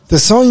The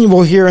song you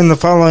will hear in the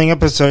following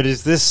episode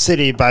is This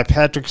City by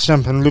Patrick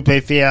Stump and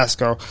Lupe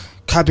Fiasco,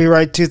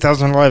 copyright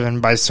 2011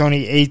 by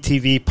Sony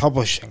ATV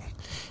Publishing.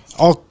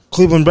 All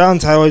Cleveland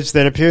Browns highlights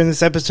that appear in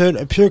this episode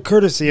appear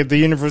courtesy of the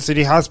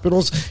University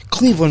Hospital's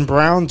Cleveland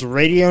Browns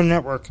Radio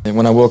Network. And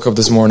when I woke up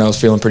this morning, I was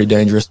feeling pretty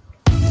dangerous.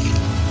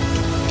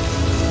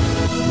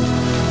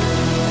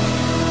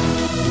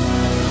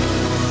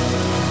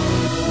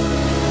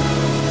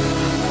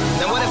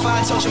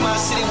 I told you my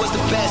city was the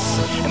best,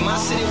 and my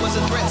city was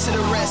a threat to the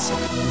rest.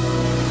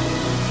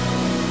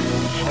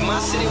 And my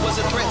city was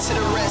a threat to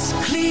the rest.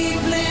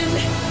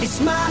 Cleveland is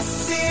my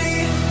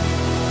city,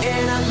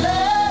 and I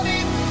love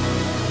it.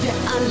 Yeah,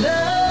 I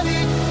love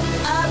it.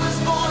 I was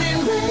born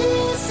and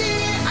raised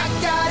here. I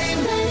got it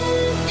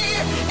made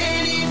here.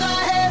 And if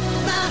I have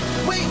my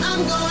way,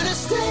 I'm gonna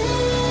stay.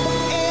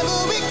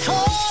 Every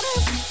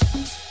corner,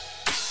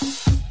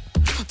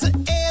 to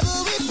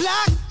every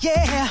block,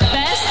 yeah.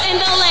 Best in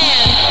the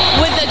land.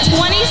 With the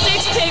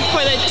 26th pick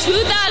for the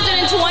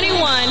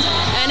 2021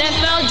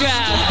 NFL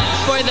Draft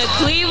for the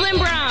Cleveland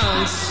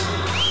Browns,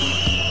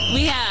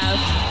 we have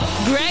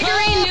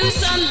Gregory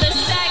Newsome II.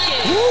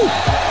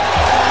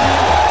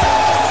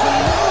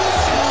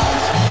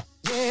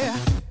 Yeah,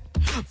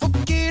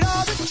 forget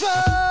all the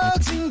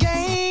drugs and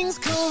gangs,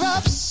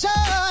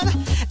 corruption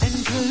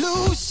and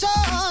collusion.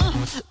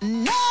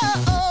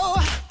 No,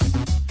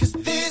 'cause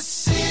this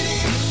city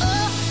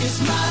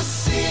is my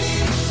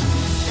city,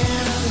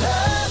 and I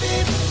love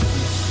it.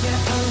 Yeah,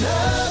 I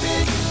love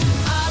it.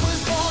 I was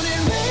born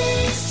and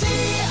raised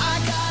here. I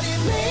got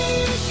it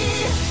made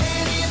here.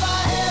 And if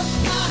I have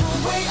my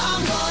way,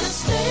 I'm gonna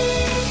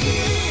stay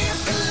here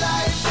for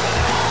life.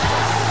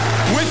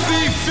 With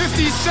the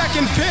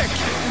 52nd pick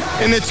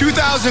in the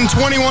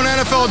 2021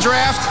 NFL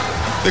Draft,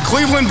 the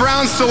Cleveland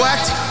Browns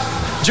select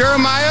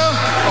Jeremiah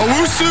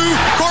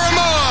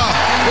Owusu-Koramoah,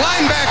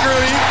 linebacker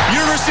of the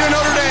University of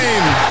Notre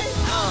Dame.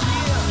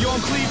 Yo,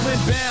 I'm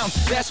Cleveland bound,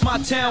 that's my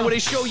town, where they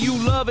show you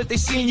love if they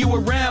seeing you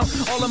around.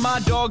 All of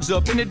my dogs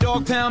up in the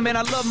dog pound, man,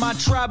 I love my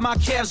tribe, my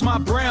Cavs, my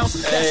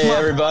Browns. Hey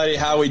everybody,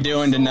 how we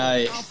doing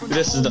tonight?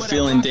 This is the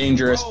Feeling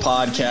Dangerous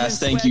podcast.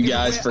 Thank you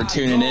guys for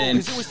tuning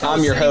in.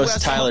 I'm your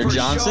host, Tyler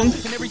Johnson.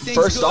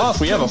 First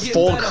off, we have a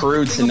full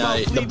crew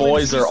tonight. The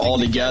boys are all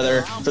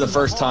together for the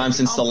first time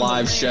since the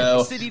live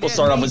show. We'll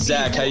start off with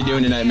Zach. How you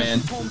doing tonight,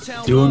 man?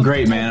 Doing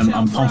great, man.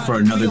 I'm pumped for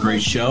another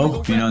great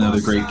show, another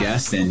great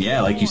guest. And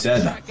yeah, like you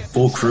said,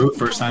 full crew,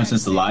 first time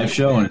since the live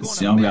show, and it's,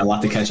 we got a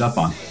lot to catch up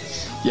on.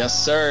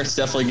 Yes, sir. It's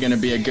definitely going to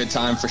be a good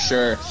time for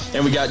sure.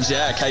 And we got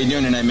Jack. How you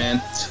doing tonight,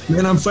 man?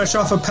 Man, I'm fresh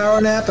off a power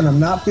nap, and I'm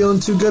not feeling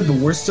too good, but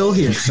we're still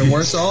here, so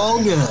we're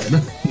all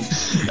good.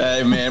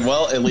 Hey, man.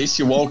 Well, at least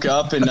you woke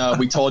up, and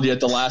we told you at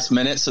the last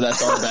minute, so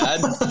that's our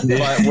bad.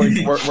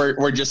 But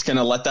we're just going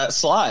to let that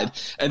slide.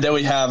 And then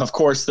we have, of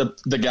course,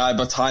 the guy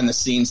behind the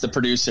scenes, the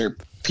producer,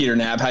 Peter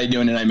Nab. How you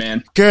doing tonight,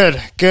 man?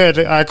 Good.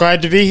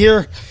 Glad to be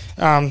here.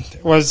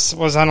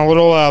 Was on a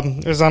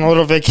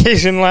little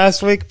vacation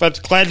last week,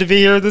 but glad to be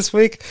here this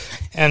week,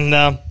 and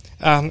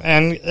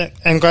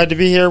glad to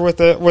be here with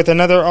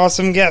another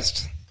awesome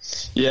guest.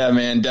 Yeah,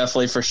 man,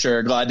 definitely for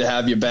sure. Glad to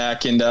have you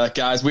back. And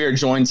guys, we are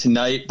joined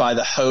tonight by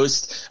the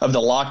host of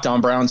the Locked On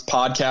Browns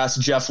podcast,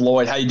 Jeff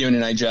Lloyd. How you doing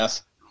tonight,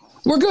 Jeff?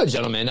 We're good,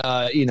 gentlemen.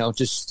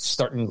 Just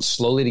starting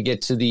slowly to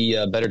get to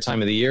the better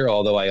time of the year,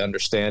 although I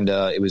understand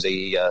it was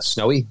a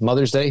snowy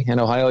Mother's Day in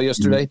Ohio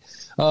yesterday.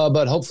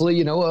 But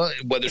hopefully,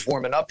 weather's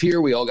warming up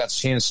here. We all got a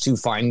chance to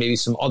find maybe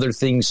some other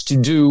things to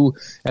do,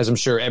 as I'm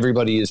sure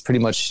everybody is pretty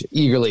much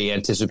eagerly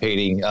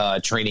anticipating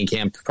training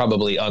camp,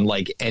 probably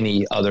unlike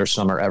any other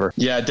summer ever.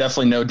 Yeah,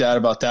 definitely no doubt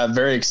about that.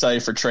 Very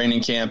excited for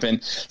training camp.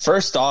 And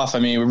first off,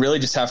 we really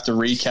just have to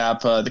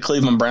recap the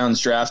Cleveland Browns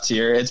draft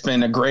here. It's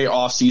been a great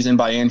offseason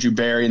by Andrew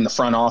Berry and the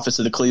front office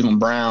of the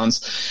Cleveland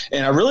Browns.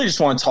 And I really just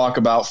want to talk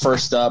about,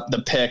 first up,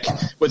 the pick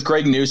with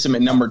Greg Newsome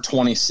at number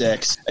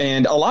 26.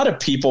 And a lot of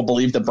people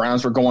believe the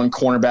Browns were going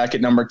cornerback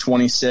at number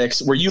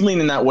 26. Were you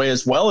leaning that way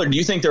as well, or do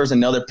you think there was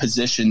another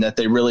position that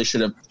they really should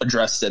have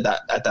addressed at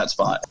that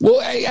spot? Well,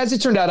 as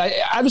it turned out,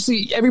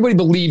 obviously everybody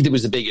believed it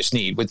was the biggest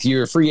need with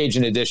your free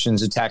agent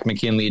additions, Takk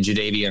McKinley,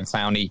 Jadeveon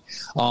Clowney,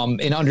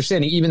 and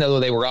understanding even though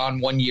they were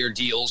on 1-year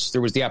deals,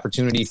 there was the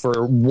opportunity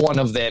for one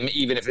of them,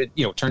 even if it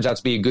turns out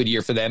to be a good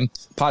year for them,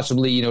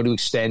 possibly to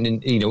extend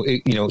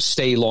and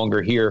stay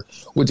longer here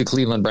with the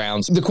Cleveland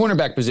Browns. The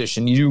cornerback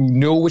position, you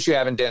know what you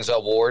have in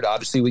Denzel Ward.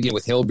 Obviously,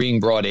 with Hill being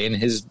brought in,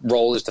 his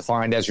role is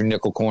defined as your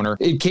nickel corner.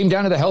 It came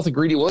down to the health of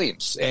Greedy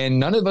Williams, and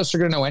none of us are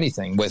going to know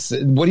anything with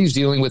what he's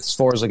dealing with as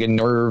far as like a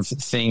nerve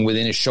thing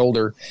within his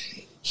shoulder.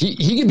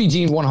 He could be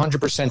deemed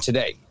 100%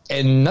 today,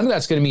 and none of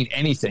that's going to mean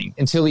anything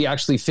until he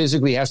actually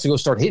physically has to go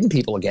start hitting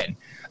people again.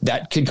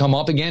 that could come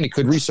up again. It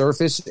could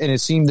resurface. And it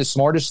seemed the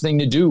smartest thing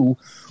to do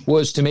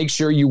was to make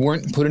sure you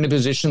weren't put in a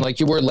position like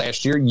you were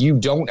last year. You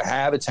don't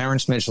have a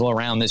Terrence Mitchell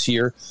around this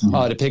year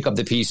to pick up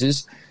the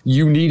pieces.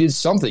 You needed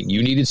something.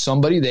 You needed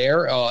somebody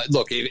there.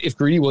 Look, if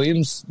Greedy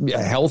Williams'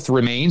 health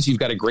remains, you've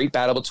got a great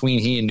battle between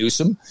he and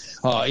Newsome.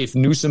 If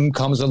Newsome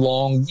comes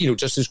along,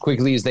 just as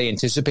quickly as they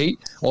anticipate,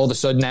 all of a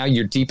sudden now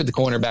you're deep at the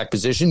cornerback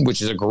position,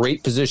 which is a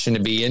great position to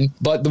be in.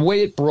 But the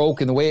way it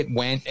broke and the way it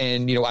went,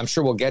 and I'm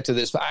sure we'll get to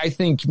this, but I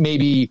think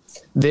maybe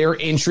their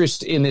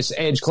interest in this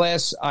edge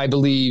class, I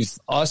believe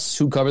us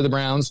who cover the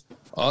Browns,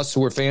 us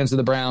who are fans of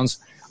the Browns,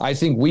 I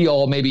think we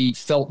all maybe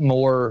felt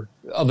more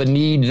of a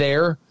need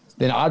there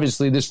than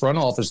obviously this front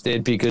office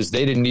did, because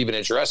they didn't even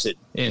address it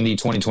in the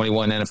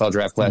 2021 NFL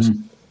draft class.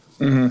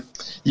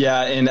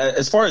 Yeah, and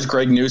as far as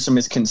Greg Newsome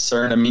is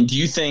concerned, I mean, do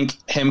you think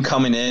him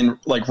coming in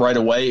like right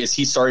away, is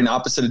he starting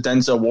opposite of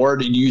Denzel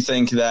Ward? Or do you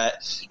think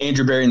that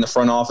Andrew Berry in the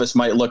front office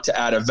might look to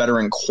add a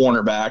veteran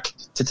cornerback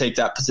to take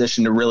that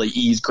position to really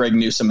ease Greg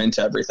Newsome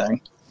into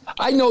everything?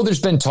 I know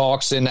there's been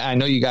talks, and I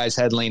know you guys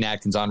had Lane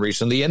Atkins on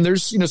recently, and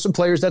there's some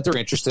players that they're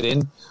interested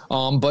in.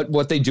 But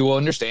what they do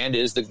understand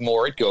is the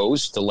more it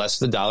goes, the less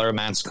the dollar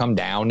amounts come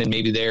down, and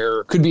maybe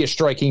there could be a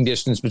striking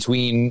distance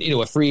between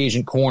a free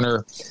agent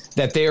corner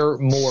that they're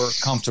more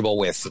comfortable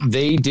with.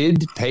 They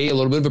did pay a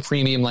little bit of a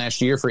premium last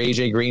year for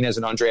AJ Green as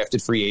an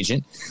undrafted free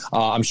agent.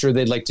 I'm sure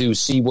they'd like to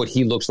see what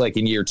he looks like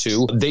in year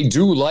two. They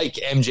do like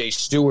MJ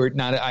Stewart.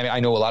 I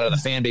know a lot of the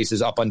fan base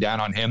is up and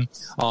down on him.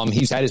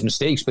 He's had his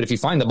mistakes, but if you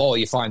find the ball,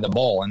 you find the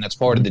ball, and that's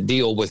part of the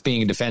deal with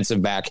being a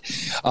defensive back.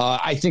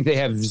 I think they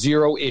have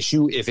zero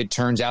issue if it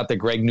turns out that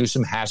Greg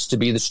Newsome has to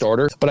be the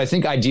starter. But I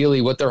think ideally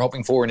what they're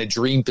hoping for in a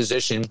dream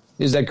position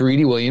is that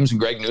Greedy Williams and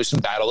Greg Newsome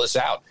battle this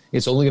out.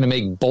 It's only going to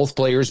make both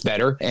players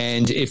better.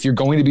 And if you're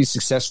going to be a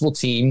successful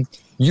team,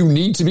 you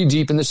need to be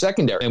deep in the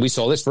secondary. And we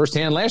saw this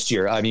firsthand last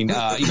year. I mean,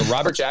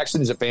 Robert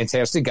Jackson is a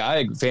fantastic guy,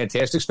 a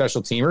fantastic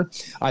special teamer.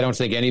 I don't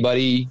think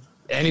anybody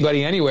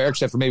anywhere,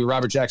 except for maybe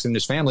Robert Jackson and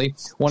his family,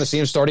 want to see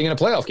him starting in a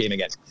playoff game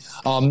again.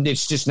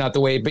 It's just not the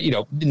way. But,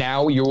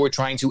 now you're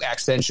trying to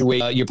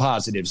accentuate your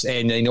positives.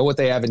 And they know what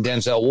they have in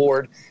Denzel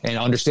Ward, and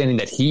understanding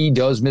that he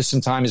does miss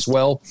some time as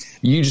well.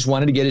 You just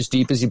wanted to get as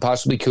deep as you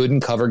possibly could and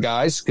cover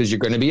guys, because you're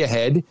going to be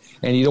ahead,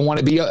 and you don't want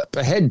to be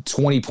ahead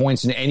 20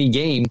 points in any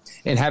game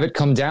and have it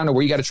come down to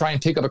where you got to try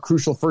and pick up a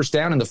crucial first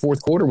down in the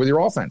fourth quarter with your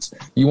offense.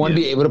 You want to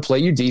be able to play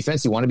your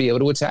defense. You want to be able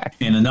to attack.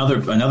 And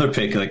another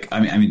pick, I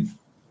mean,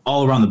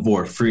 all around the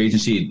board, free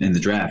agency and the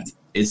draft,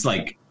 it's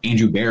like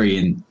Andrew Berry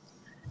and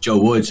Joe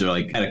Woods are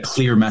had a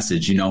clear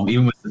message,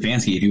 even with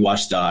Stefanski. If you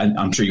watched,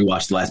 I'm sure you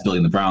watched the last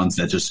Building the Browns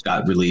that just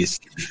got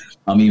released.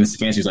 Even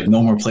Stefanski was like,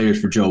 no more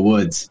players for Joe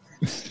Woods.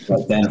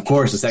 But then, of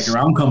course, the second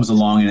round comes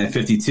along, and at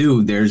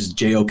 52, there's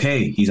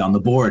JOK. He's on the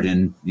board.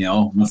 And,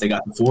 once they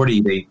got to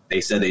 40,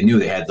 they said they knew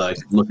they had to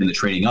look into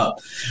trading up.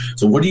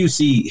 So what do you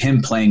see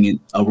him playing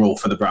a role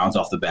for the Browns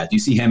off the bat? Do you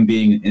see him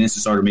being an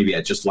instant starter maybe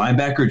at just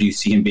linebacker, or do you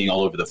see him being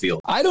all over the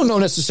field? I don't know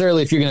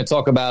necessarily if you're going to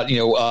talk about,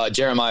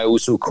 Jeremiah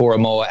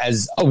Owusu-Koramoah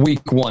as a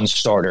week one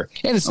starter.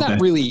 And it's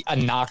not really a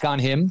knock on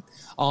him.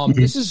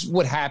 This is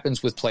what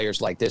happens with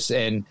players like this.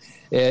 And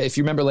if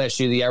you remember last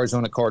year, the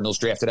Arizona Cardinals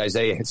drafted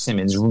Isaiah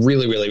Simmons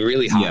really, really,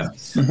 really high. Yeah.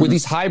 With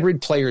these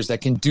hybrid players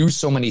that can do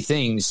so many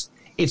things,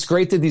 it's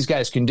great that these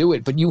guys can do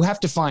it. But you have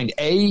to find,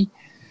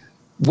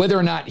 whether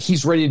or not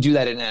he's ready to do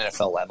that at an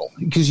NFL level.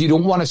 Because you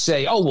don't want to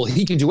say,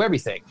 he can do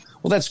everything.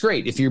 Well, that's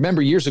great. If you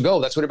remember years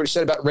ago, that's what everybody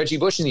said about Reggie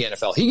Bush in the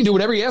NFL. He can do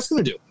whatever you ask him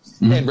to do.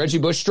 And Reggie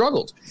Bush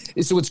struggled.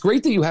 So it's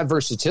great that you have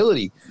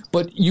versatility,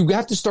 but you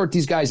have to start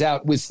these guys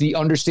out with the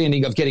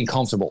understanding of getting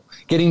comfortable,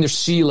 getting their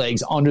sea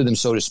legs under them,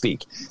 so to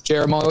speak.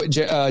 Jeremiah,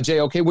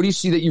 JOK, what do you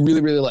see that you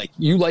really, really like?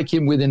 You like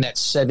him within that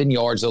 7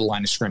 yards of the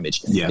line of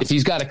scrimmage. Yeah. If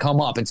he's got to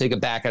come up and take a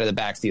back out of the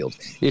backfield,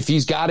 if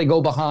he's got to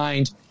go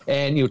behind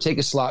and take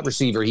a slot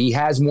receiver. He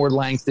has more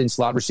length than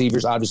slot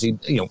receivers. Obviously,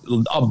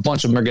 a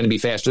bunch of them are going to be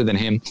faster than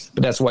him,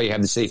 but that's why you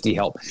have the safety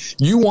help.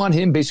 You want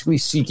him basically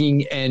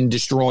seeking and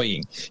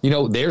destroying.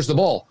 There's the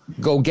ball.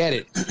 Go get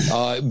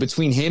it.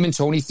 Between him and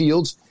Tony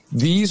Fields,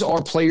 these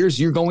are players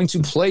you're going to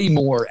play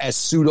more as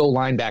pseudo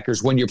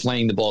linebackers when you're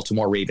playing the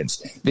Baltimore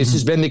Ravens. This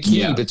has been the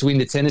key between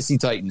the Tennessee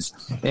Titans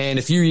and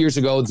a few years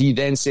ago, the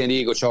then San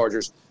Diego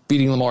Chargers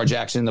beating Lamar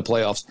Jackson in the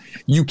playoffs.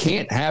 You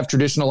can't have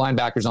traditional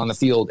linebackers on the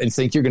field and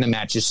think you're going to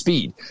match his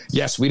speed.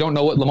 Yes, we don't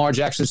know what Lamar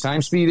Jackson's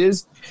time speed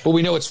is, but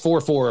we know it's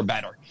 4.4 or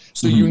better.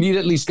 So you need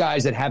at least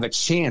guys that have a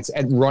chance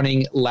at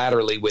running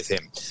laterally with him.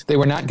 They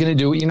were not going to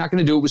do it. You're not going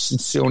to do it with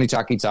Sione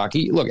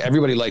Takitaki. Look,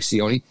 everybody likes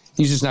Sione.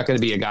 He's just not going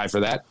to be a guy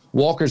for that.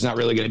 Walker's not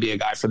really going to be a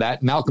guy for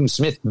that. Malcolm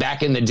Smith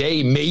back in the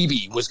day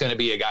maybe was going to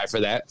be a guy for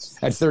that.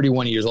 At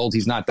 31 years old,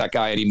 he's not that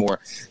guy anymore.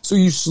 So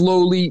you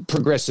slowly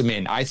progress him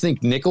in. I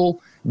think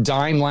nickel,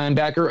 dime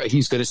linebacker,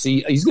 he's going to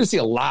see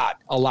a lot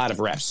of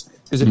reps.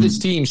 Because if this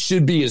team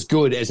should be as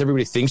good as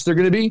everybody thinks they're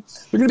going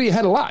to be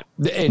ahead a lot.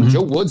 And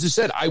Joe Woods has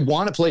said, I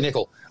want to play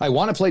nickel. I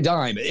want to play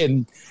dime.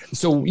 And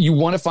so you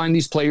want to find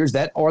these players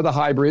that are the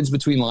hybrids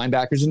between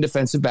linebackers and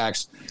defensive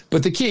backs.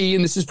 But the key,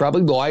 and this is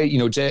probably why,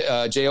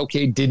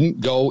 JOK didn't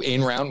go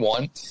in round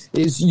one,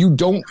 is you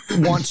don't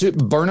want to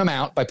burn them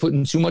out by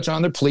putting too much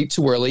on their plate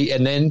too early.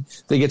 And then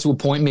they get to a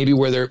point maybe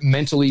where they're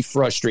mentally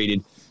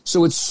frustrated.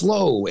 So it's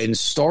slow and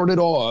started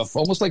off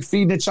almost like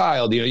feeding a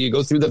child. You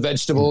go through the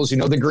vegetables,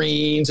 the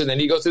greens, and then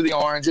you go through the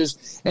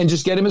oranges and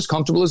just get him as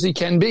comfortable as he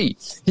can be.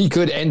 He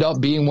could end up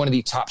being one of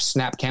the top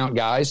snap count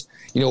guys,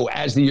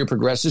 as the year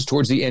progresses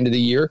towards the end of the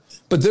year.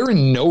 But they're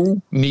in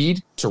no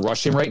need to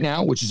rush him right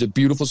now, which is a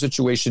beautiful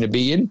situation to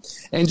be in.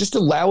 And just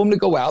allow him to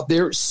go out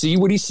there, see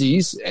what he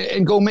sees,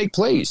 and go make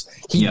plays.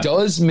 He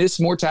does miss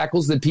more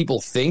tackles than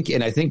people think.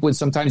 And I think when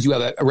sometimes you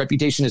have a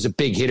reputation as a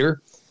big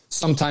hitter,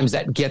 sometimes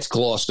that gets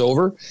glossed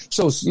over.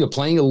 So,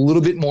 playing a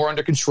little bit more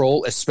under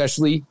control,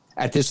 especially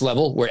at this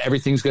level where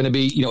everything's going to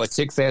be, a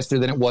tick faster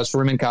than it was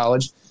for him in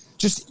college,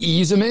 just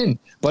ease him in.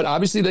 But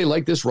obviously they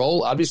like this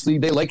role. Obviously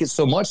they like it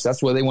so much.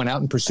 That's why they went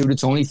out and pursued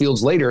Tony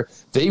Fields later.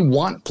 They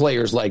want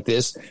players like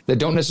this that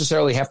don't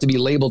necessarily have to be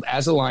labeled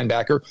as a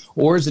linebacker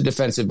or as a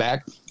defensive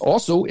back.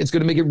 Also, it's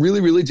going to make it really,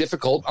 really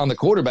difficult on the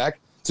quarterback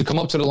to come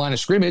up to the line of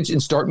scrimmage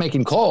and start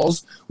making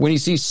calls when he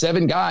sees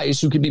 7 guys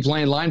who could be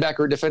playing linebacker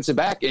or defensive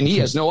back, and he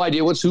has no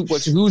idea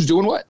who's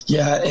doing what.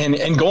 Yeah,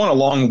 and going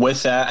along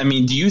with that,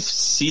 do you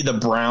see the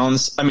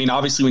Browns?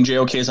 Obviously when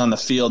JOK is on the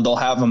field, they'll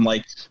have him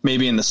like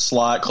maybe in the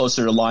slot,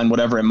 closer to the line,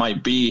 whatever it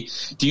might be.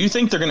 Do you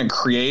think they're going to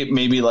create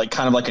maybe like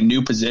kind of like a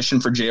new position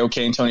for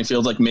JOK and Tony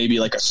Fields, like maybe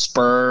like a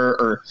spur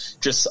or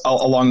just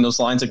along those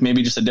lines, like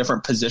maybe just a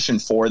different position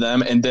for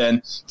them? And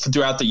then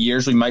throughout the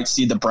years, we might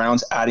see the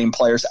Browns adding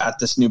players at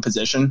this new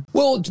position.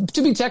 Well,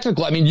 to be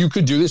technical, you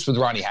could do this with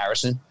Ronnie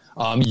Harrison.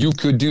 You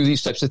could do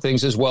these types of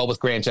things as well with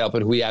Grant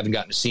Talbot, who we haven't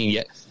gotten to see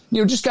yet.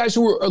 Just guys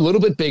who are a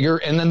little bit bigger,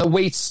 and then the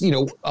weights,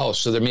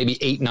 so they're maybe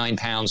 8-9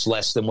 pounds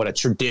less than what a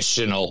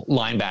traditional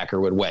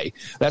linebacker would weigh.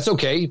 That's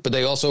okay, but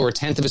they also are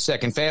 1/10 of a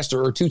second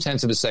faster or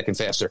 2/10 of a second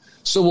faster.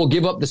 So we'll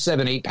give up the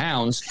 7-8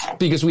 pounds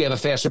because we have a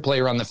faster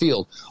player on the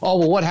field. Oh,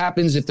 well, what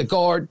happens if the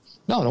guard?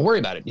 No, don't worry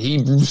about it.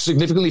 He's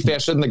significantly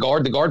faster than the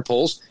guard. The guard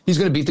pulls. He's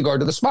going to beat the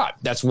guard to the spot.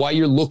 That's why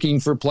you're looking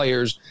for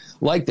players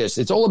like this.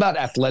 It's all about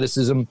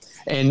athleticism,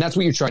 and that's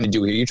what you're trying to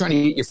do here. You're trying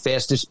to get your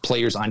fastest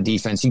players on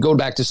defense. You go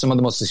back to some of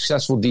the most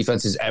successful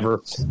defenses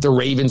ever. The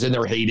Ravens in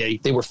their heyday,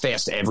 they were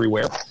fast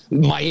everywhere.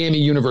 Miami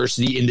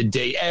University in the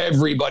day,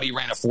 everybody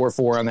ran a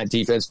 4.4 on that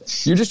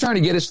defense. You're just trying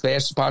to get as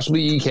fast as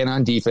possibly you can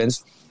on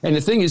defense. And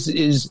the thing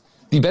is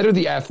the better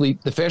the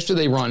athlete, the faster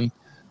they run,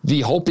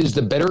 the hope is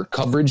the better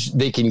coverage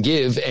they can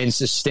give and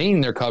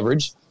sustain their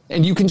coverage.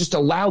 And you can just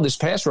allow this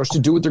pass rush to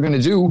do what they're going to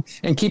do.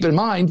 And keep in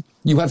mind,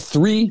 you have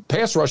 3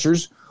 pass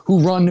rushers who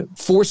run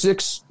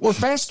 4.6 or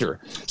faster.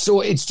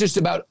 So it's just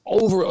about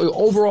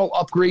overall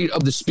upgrade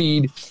of the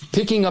speed,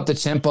 picking up the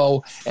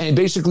tempo, and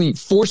basically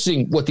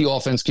forcing what the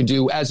offense can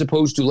do, as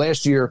opposed to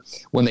last year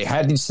when they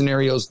had these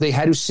scenarios, they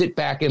had to sit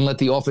back and let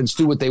the offense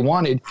do what they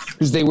wanted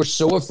because they were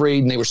so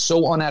afraid and they were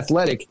so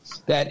unathletic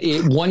that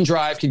one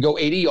drive could go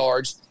 80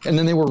 yards and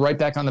then they were right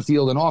back on the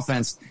field in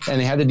offense, and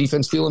they had the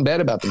defense feeling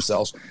bad about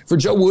themselves. For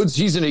Joe Woods,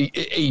 he's in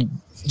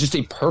just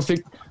a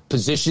perfect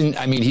position.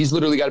 He's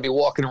literally got to be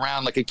walking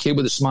around like a kid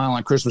with a smile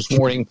on Christmas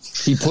morning.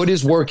 He put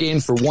his work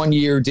in for 1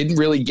 year, didn't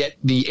really get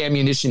the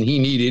ammunition he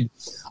needed.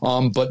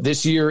 But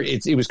this year,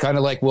 it was kind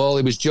of like, well,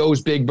 it was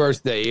Joe's big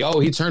birthday. Oh,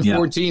 he turned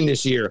 14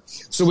 this year.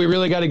 So we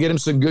really got to get him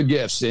some good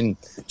gifts. And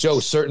Joe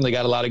certainly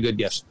got a lot of good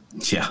gifts.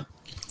 Yeah.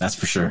 That's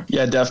for sure.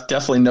 Yeah,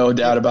 definitely no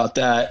doubt about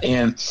that.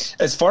 And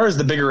as far as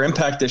the bigger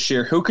impact this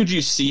year, who could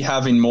you see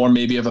having more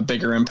maybe of a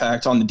bigger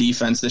impact on the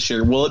defense this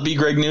year? Will it be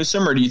Greg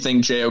Newsome, or do you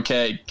think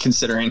JOK,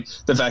 considering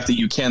the fact that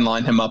you can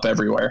line him up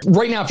everywhere?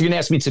 Right now, if you're going to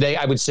ask me today,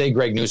 I would say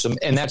Greg Newsome,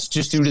 and that's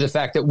just due to the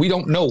fact that we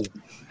don't know.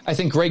 I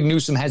think Greg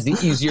Newsome has the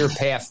easier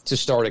path to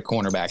start at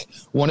cornerback.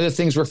 One of the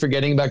things we're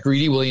forgetting about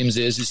Greedy Williams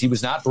is he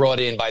was not brought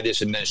in by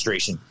this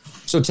administration.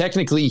 So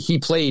technically, he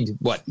played,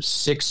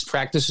 6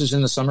 practices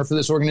in the summer for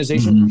this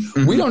organization?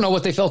 Mm-hmm. We don't know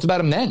what they felt about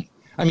him then.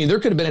 There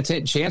could have been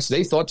a chance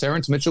they thought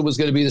Terrence Mitchell was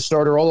going to be the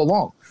starter all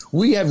along.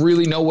 We have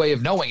really no way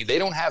of knowing. They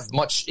don't have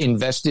much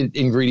invested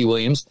in Greedy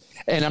Williams.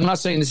 And I'm not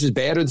saying this is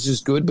bad or this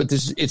is good, but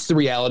it's the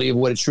reality of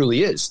what it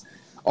truly is.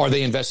 Are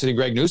they invested in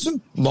Greg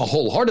Newsome? Well,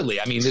 wholeheartedly.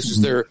 This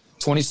is their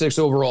 26th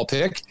overall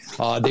pick.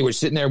 They were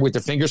sitting there with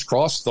their fingers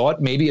crossed,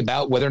 thought maybe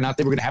about whether or not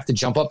they were going to have to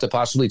jump up to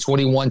possibly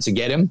 21 to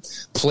get him.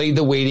 Played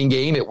the waiting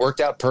game. It worked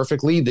out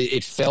perfectly.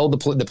 It fell.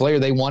 The player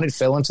they wanted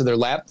fell into their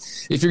lap.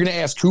 If you're going to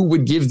ask who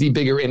would give the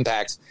bigger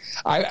impact,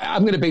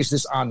 I'm going to base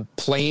this on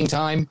playing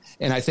time.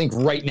 And I think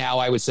right now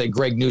I would say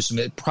Greg Newsome.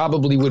 It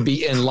probably would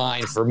be in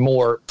line for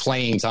more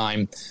playing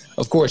time.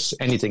 Of course,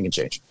 anything can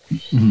change.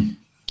 Mm-hmm.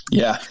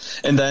 Yeah.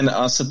 And then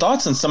so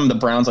thoughts on some of the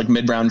Browns, like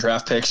mid-round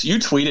draft picks. You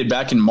tweeted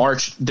back in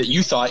March that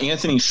you thought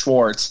Anthony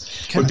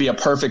Schwartz would be a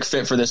perfect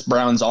fit for this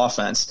Browns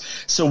offense.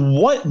 So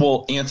what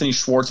will Anthony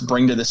Schwartz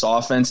bring to this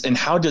offense, and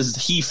how does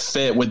he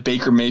fit with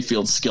Baker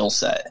Mayfield's skill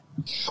set?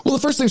 Well,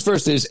 the first things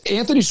first is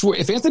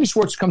if Anthony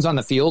Schwartz comes on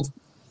the field,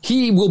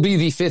 he will be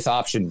the fifth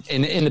option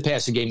in the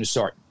passing game to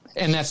start.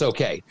 And that's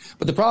okay.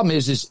 But the problem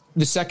is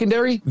the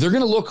secondary, they're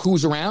going to look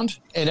who's around,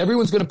 and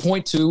everyone's going to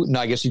point to, no,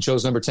 I guess he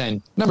chose number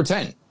 10. Number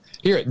 10.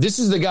 Here, this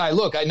is the guy.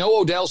 Look, I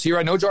know Odell's here.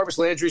 I know Jarvis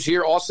Landry's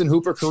here. Austin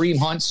Hooper, Kareem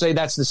Hunt say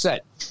that's the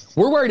set.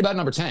 We're worried about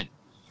number 10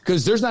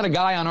 because there's not a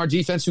guy on our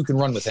defense who can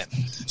run with him.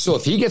 So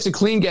if he gets a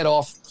clean get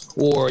off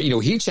or,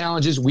 he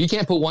challenges, we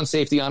can't put one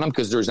safety on him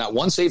because there's not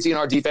one safety in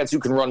our defense who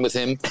can run with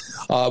him.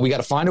 We got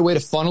to find a way to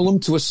funnel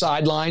him to a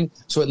sideline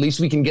so at least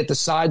we can get the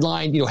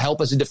sideline, help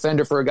as a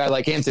defender for a guy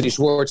like Anthony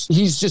Schwartz.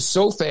 He's just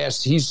so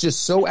fast. He's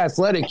just so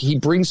athletic. He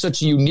brings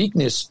such a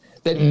uniqueness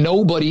that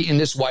nobody in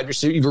this wide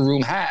receiver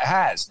room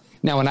has.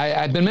 Now, and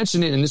I've been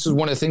mentioning it, and this is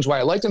one of the things why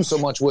I liked him so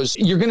much, was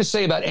you're going to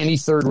say about any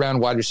third-round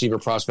wide receiver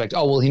prospect,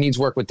 oh, well, he needs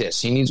work with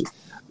this.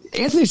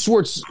 Anthony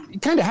Schwartz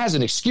kind of has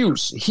an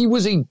excuse. He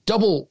was a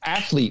double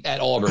athlete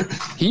at Auburn.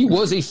 He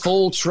was a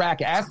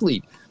full-track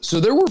athlete. So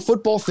there were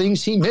football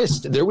things he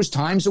missed. There was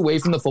times away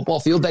from the football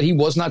field that he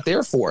was not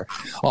there for.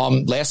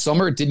 Last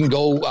summer, it didn't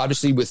go,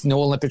 obviously, with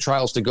no Olympic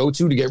trials to go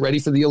to get ready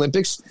for the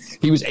Olympics.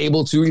 He was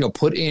able to,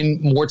 put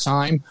in more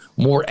time,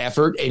 more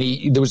effort,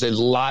 and there was a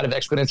lot of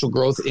exponential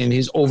growth in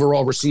his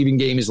overall receiving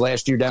game his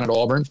last year down at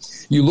Auburn.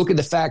 You look at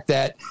the fact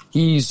that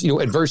he's,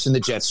 adverse in the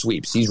jet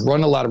sweeps. He's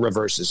run a lot of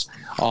reverses,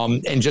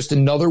 and just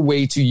another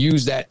way to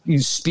use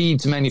speed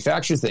to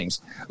manufacture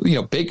things.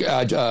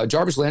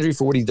 Jarvis Landry,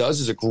 for what he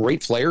does, is a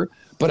great player.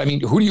 But,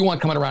 who do you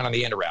want coming around on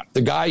the end around?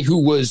 The guy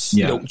who was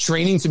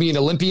training to be an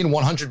Olympian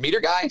 100-meter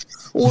guy,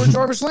 or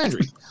Jarvis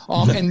Landry?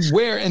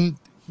 And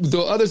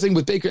the other thing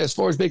with Baker, as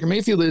far as Baker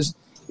Mayfield is,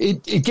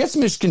 it gets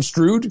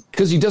misconstrued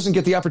because he doesn't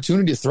get the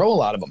opportunity to throw a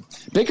lot of them.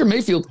 Baker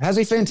Mayfield has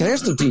a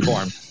fantastic deep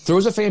arm,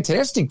 throws a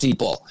fantastic deep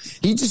ball.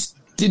 He just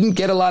didn't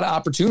get a lot of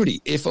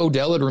opportunity. If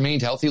Odell had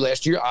remained healthy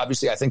last year,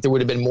 obviously I think there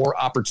would have been more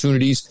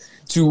opportunities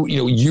to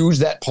use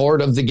that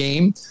part of the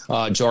game.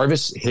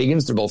 Jarvis,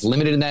 Higgins, they're both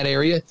limited in that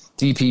area.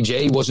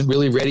 DPJ wasn't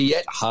really ready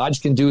yet.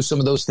 Hodge can do some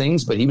of those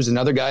things, but he was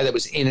another guy that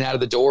was in and out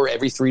of the door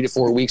every 3 to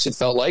 4 weeks, it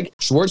felt like.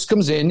 Schwartz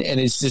comes in, and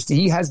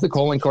he has the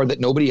calling card that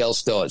nobody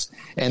else does.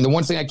 And the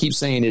one thing I keep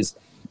saying is,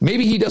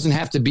 maybe he doesn't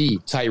have to be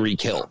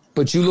Tyreek Hill,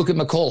 but you look at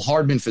McCole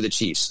Hardman for the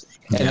Chiefs,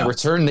 and the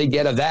return they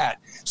get of that.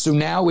 So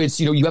now it's,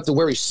 you have to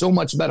worry so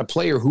much about a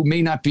player who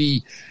may not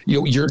be,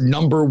 your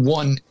number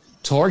one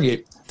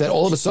target, that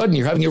all of a sudden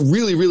you're having a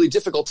really, really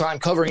difficult time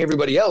covering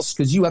everybody else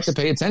because you have to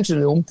pay attention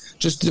to him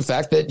just to the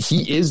fact that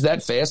he is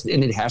that fast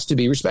and it has to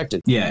be respected.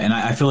 Yeah, and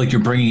I feel like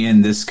you're bringing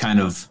in this kind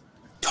of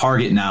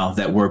target now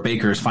that where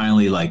Baker is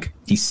finally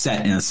he's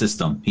set in a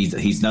system. He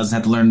doesn't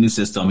have to learn a new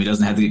system. He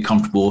doesn't have to get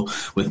comfortable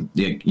with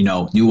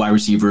new wide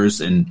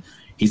receivers, and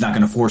he's not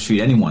going to force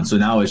feed anyone. So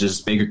now it's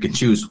just Baker can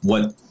choose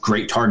what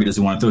great target does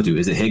he want to throw to.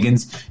 Is it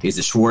Higgins? Is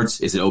it Schwartz?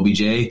 Is it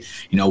OBJ?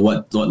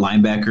 What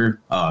linebacker?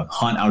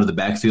 Hunt out of the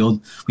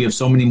backfield. We have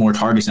so many more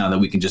targets now that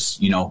we can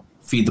just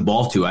feed the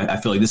ball to. I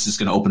feel like this is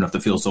going to open up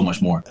the field so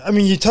much more.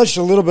 You touched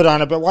a little bit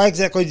on it, but why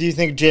exactly do you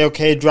think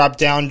JOK dropped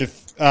down to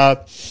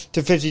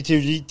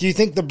 52? Do you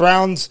think the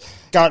Browns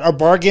got a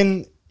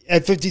bargain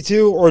at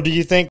 52, or do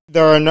you think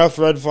there are enough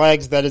red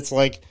flags that it's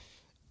like,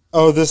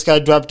 oh, this guy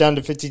dropped down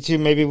to 52.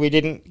 Maybe we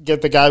didn't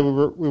get the guy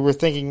we were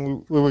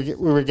thinking we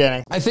were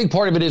getting. I think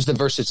part of it is the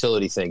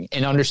versatility thing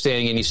and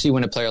understanding. And you see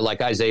when a player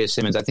like Isaiah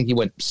Simmons, I think he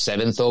went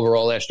 7th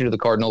overall last year to the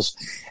Cardinals,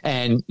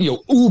 and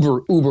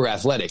uber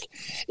athletic.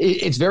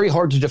 It's very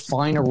hard to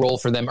define a role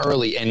for them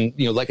early. And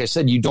like I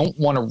said, you don't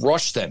want to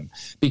rush them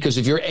because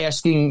if you're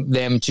asking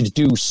them to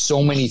do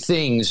so many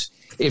things,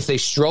 if they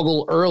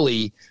struggle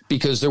early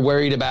because they're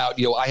worried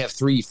about, I have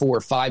 3,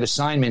 4, 5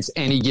 assignments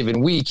any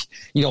given week,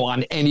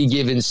 on any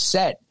given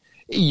set,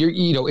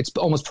 it's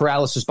almost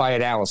paralysis by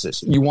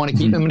analysis. You want to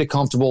keep them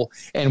comfortable.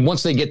 And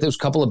once they get those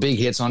couple of big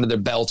hits under their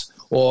belt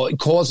or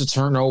cause a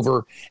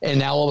turnover, and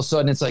now all of a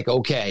sudden it's like,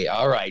 okay,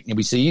 all right. And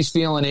we see he's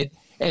feeling it.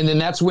 And then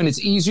that's when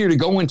it's easier to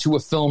go into a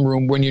film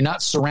room when you're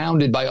not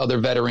surrounded by other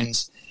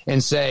veterans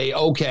and say,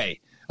 okay,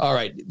 all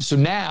right, so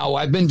now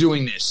I've been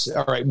doing this.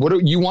 All right, what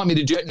do you want me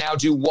to do now?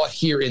 Do what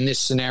here in this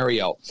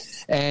scenario?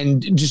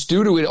 And just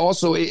due to it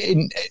also,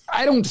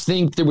 I don't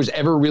think there was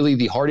ever really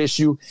the heart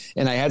issue.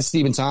 And I had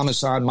Stephen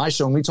Thomas on my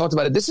show, and we talked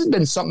about it. This has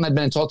been something that had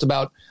been talked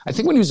about, I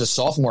think, when he was a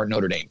sophomore at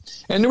Notre Dame.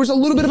 And there was a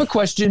little bit of a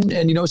question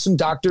and, some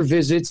doctor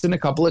visits and a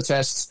couple of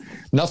tests.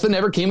 Nothing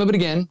ever came of it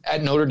again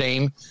at Notre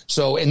Dame.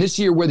 So, and this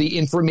year where the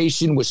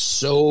information was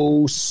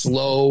so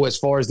slow as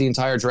far as the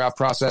entire draft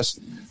process,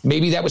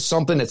 maybe that was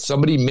something that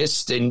somebody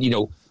missed. And,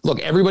 look,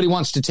 everybody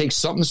wants to take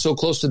something so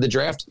close to the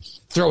draft,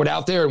 throw it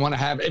out there and want to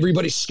have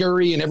everybody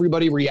scurry and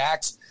everybody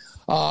react.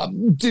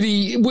 Would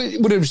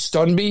it have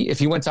stunned me if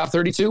he went top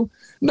 32?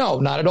 No,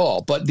 not at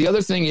all. But the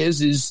other thing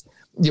is,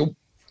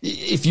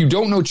 if you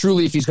don't know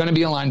truly if he's going to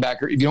be a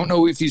linebacker, if you don't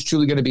know if he's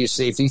truly going to be a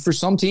safety, for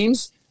some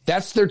teams,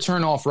 That's their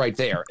turnoff right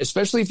there,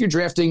 especially if you're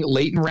drafting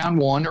late in round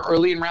 1 or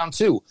early in round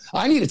 2.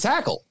 I need a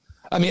tackle.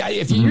 I mean,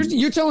 if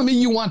you're telling me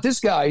you want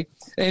this guy,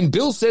 and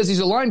Bill says he's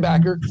a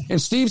linebacker,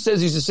 and Steve says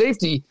he's a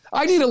safety,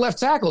 I need a left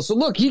tackle. So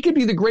look, he could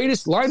be the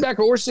greatest linebacker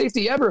or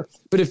safety ever,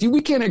 but if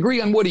we can't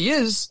agree on what he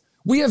is,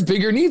 we have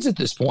bigger needs at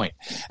this point.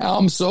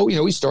 So,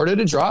 he started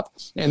to drop,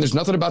 and there's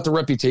nothing about the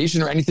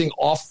reputation or anything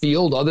off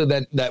field other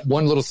than that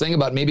one little thing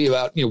about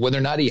whether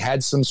or not he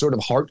had some sort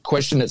of heart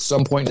question at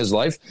some point in his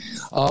life.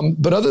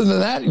 But other than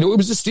that, it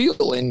was a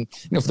steal. And,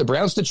 for the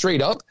Browns to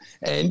trade up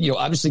and,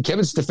 obviously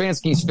Kevin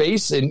Stefanski's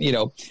face and,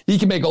 he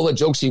can make all the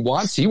jokes he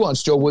wants. He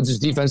wants Joe Woods'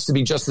 defense to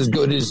be just as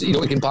good as,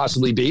 it can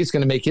possibly be. It's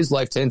going to make his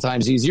life 10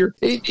 times easier.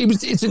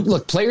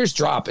 Look, players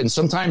drop, and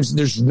sometimes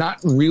there's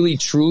not really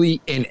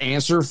truly an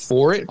answer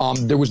for it.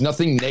 There was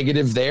nothing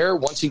negative there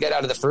once he got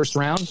out of the first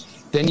round.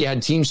 Then you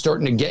had teams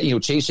starting to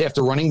get, chase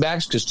after running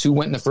backs because 2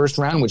 went in the first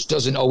round, which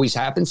doesn't always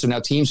happen. So now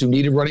teams who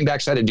needed running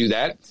backs had to do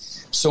that.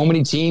 So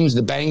many teams,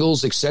 the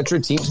Bengals, etc.,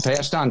 teams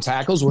passed on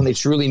tackles when they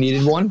truly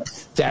needed one.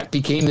 That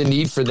became the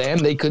need for them.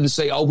 They couldn't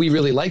say, we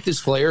really like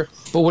this player,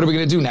 but what are we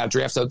going to do now?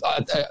 Draft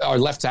our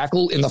left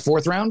tackle in the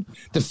 4th round,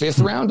 the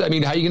 5th round? I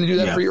mean, how are you going to do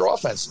that for your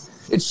offense?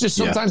 It's just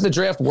sometimes the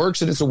draft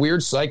works and it's a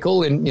weird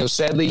cycle. And,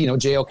 sadly,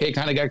 JOK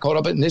kind of got caught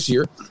up in this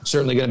year.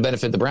 Certainly going to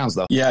benefit the Browns,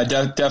 though. Yeah,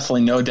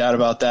 definitely. No doubt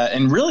about that.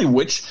 And really,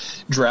 which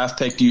draft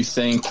pick do you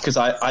think, because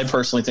I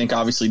personally think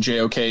obviously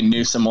JOK and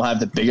Newsome will have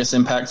the biggest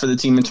impact for the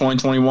team in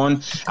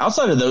 2021.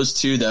 Outside of those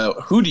two, though,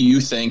 who do you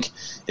think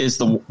is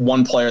the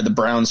one player the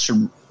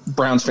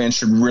Browns fans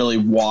should really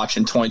watch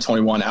in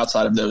 2021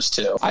 outside of those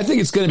two? I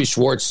think it's going to be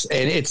Schwartz,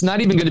 and it's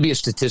not even going to be a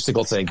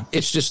statistical thing.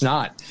 It's just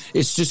not.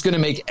 It's just going to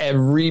make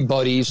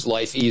everybody's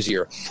life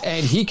easier.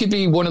 And he could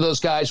be one of those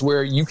guys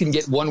where you can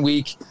get 1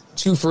 week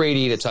 2 for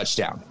 80 and a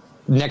touchdown.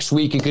 Next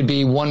week, it could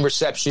be 1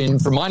 reception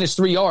for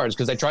 -3 yards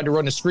because I tried to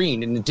run a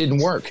screen and it didn't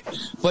work.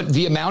 But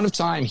the amount of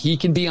time he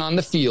can be on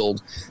the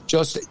field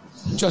just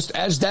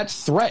as that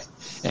threat.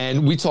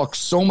 And we talked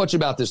so much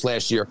about this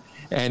last year.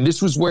 And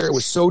this was where it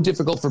was so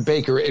difficult for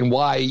Baker and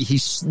why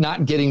he's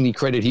not getting the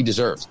credit he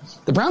deserves.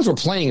 The Browns were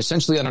playing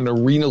essentially on an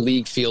arena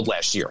league field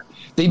last year.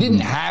 They didn't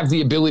have the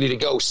ability to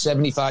go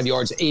 75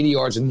 yards, 80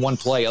 yards in one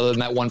play, other than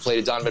that one play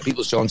to Donovan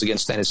Peoples-Jones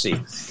against Tennessee.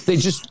 They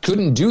just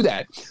couldn't do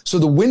that. So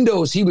the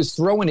windows he was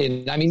throwing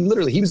in, I mean,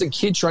 literally, he was a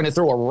kid trying to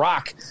throw a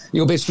rock,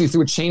 basically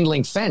through a chain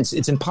link fence.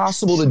 It's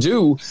impossible to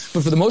do,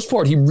 but for the most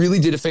part, he really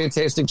did a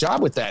fantastic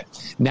job with that.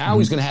 Now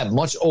he's going to have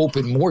much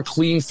open, more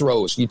clean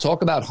throws. You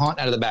talk about Hunt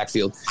out of the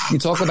backfield. You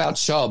talk about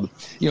Chubb.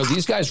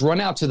 These guys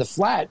run out to the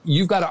flat.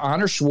 You've got to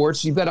honor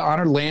Schwartz. You've got to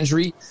honor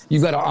Landry.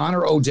 You've got to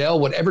honor Odell,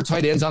 whatever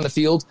tight end's on the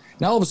field.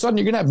 Now, all of a sudden,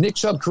 you're going to have Nick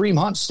Chubb, Kareem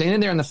Hunt standing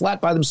there in the flat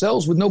by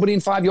themselves with nobody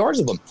in 5 yards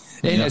of them.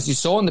 And as you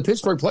saw in the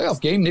Pittsburgh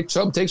playoff game, Nick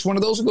Chubb takes one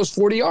of those and goes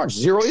 40 yards,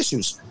 0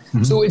 issues.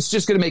 So it's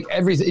just going to make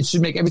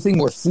everything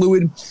more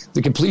fluid.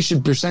 The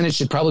completion percentage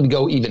should probably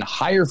go even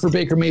higher for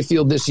Baker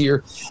Mayfield this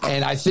year.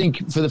 And I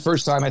think for the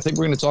first time, we're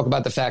going to talk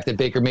about the fact that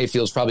Baker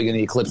Mayfield is probably going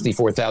to eclipse the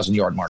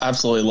 4,000-yard mark.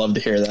 Absolutely love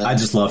to hear that. I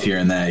just love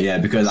hearing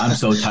that, because I'm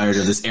so tired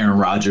of this Aaron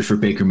Rodgers for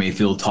Baker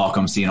Mayfield talk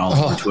I'm seeing all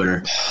over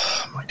Twitter.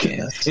 Oh my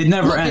God. It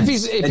never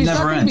ends. If he's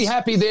not going to be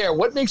happy there,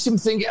 what makes him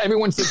think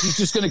everyone thinks he's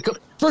just going to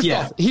 – First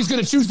off, he's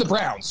going to choose the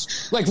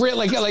Browns. Like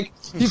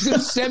he's going to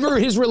sever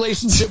his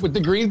relationship with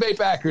the Green Bay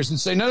Packers and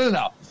say, no.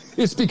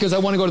 It's because I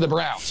want to go to the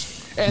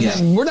Browns. And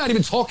then we're not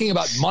even talking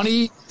about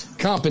money,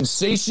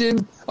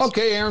 compensation.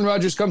 Okay, Aaron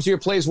Rodgers comes here,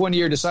 plays 1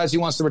 year, decides he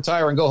wants to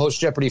retire and go host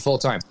Jeopardy full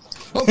time.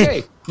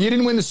 Okay, you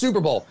didn't win the Super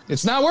Bowl.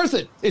 It's not worth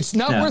it. It's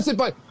not worth it.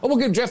 But we'll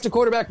get draft a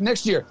quarterback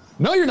next year.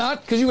 No, you're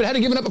not, because you would have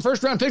had to give up a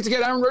first-round pick to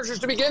get Aaron Rodgers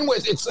to begin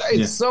with.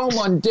 It's so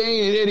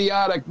mundane and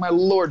idiotic, my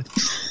Lord.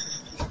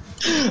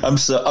 I'm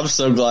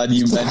so glad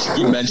you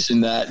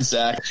mentioned that,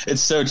 Zach.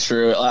 It's so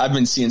true. I've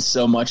been seeing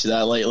so much of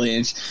that lately,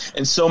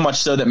 and so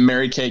much so that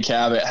Mary Kay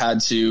Cabot had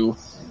to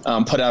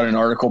put out an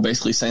article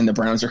basically saying the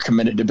Browns are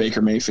committed to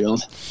Baker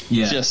Mayfield.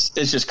 Yeah, it's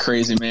just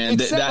crazy, man.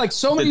 When I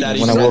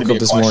woke up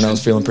this morning, I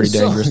was feeling pretty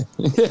dangerous.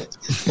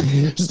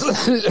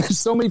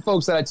 So many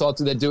folks that I talk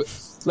to that do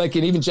it. And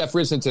even Jeff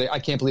Risson today, I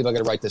can't believe I got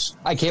to write this.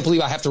 I can't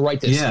believe I have to write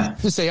this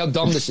to say how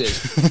dumb this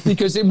is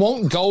because it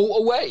won't go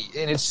away,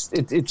 and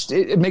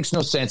it makes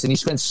no sense. And he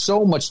spent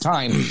so much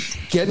time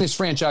getting his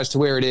franchise to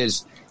where it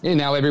is, and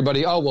now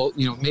everybody,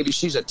 maybe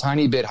she's a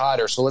tiny bit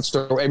hotter, so let's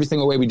throw everything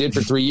away we did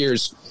for 3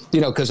 years,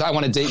 because I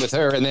want to date with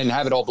her, and then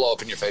have it all blow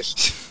up in your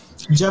face.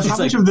 Jeff, how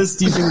much of this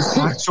do you think is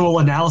actual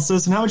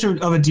analysis, and how much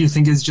of it do you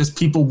think is just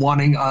people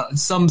wanting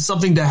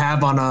something to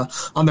have on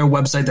their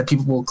website that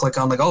people will click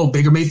on, like, oh,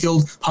 Baker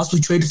Mayfield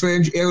possibly traded for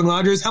Aaron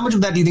Rodgers? How much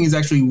of that do you think is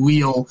actually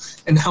real,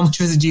 and how much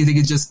of it do you think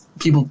is just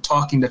people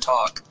talking to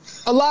talk?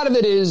 A lot of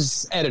it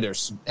is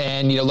editors.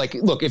 And,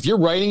 look, if you're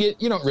writing it,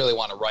 you don't really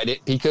want to write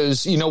it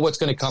because you know what's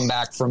going to come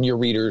back from your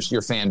readers,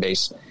 your fan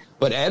base.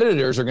 But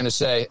editors are going to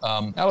say,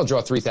 that'll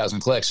draw 3,000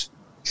 clicks.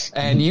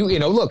 And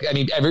look,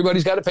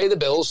 everybody's got to pay the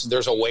bills.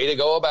 There's a way to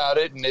go about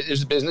it, and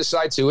there's a business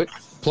side to it.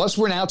 Plus,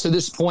 we're now to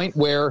this point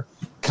where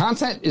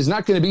content is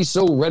not going to be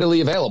so readily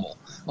available.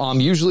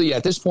 Usually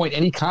at this point,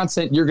 any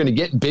content you're going to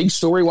get big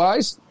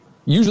story-wise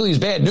usually is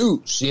bad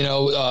news.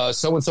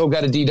 So-and-so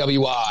got a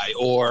DWI,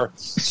 or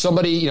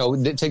somebody,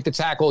 take the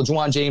tackle,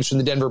 Juwan James from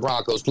the Denver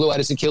Broncos, blew out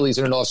his Achilles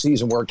in an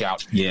off-season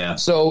workout. Yeah.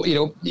 So,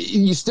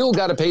 you still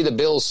got to pay the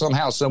bills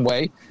somehow, some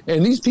way.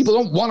 And these people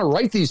don't want to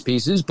write these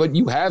pieces, but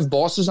you have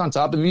bosses on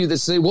top of you that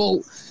say,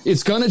 well,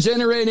 it's going to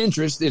generate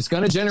interest. It's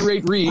going to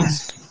generate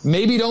reads.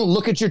 Maybe don't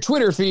look at your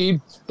Twitter feed,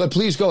 but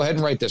please go ahead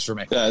and write this for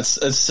me. That's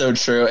so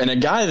true. And a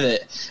guy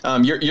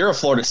that you're a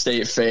Florida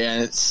State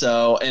fan,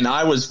 and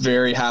I was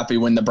very happy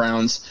when the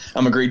Browns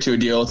agreed to a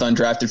deal with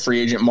undrafted free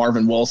agent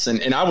Marvin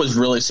Wilson, and I was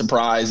really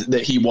surprised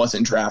that he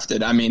wasn't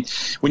drafted. I mean,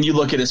 when you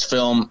look at his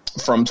film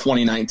from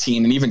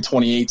 2019 and even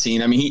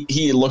 2018, I mean,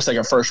 he looks like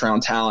a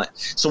first-round talent.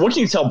 So what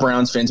can you tell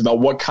Browns fans about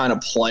what kind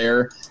of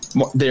player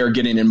they are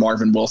getting in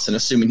Marvin Wilson,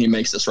 assuming he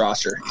makes this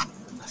roster?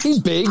 He's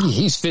big.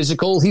 He's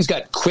physical. He's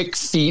got quick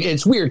feet.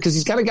 It's weird because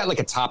he's kind of got like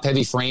a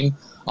top-heavy frame.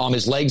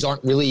 His legs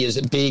aren't really as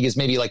big as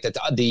maybe like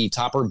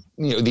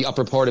the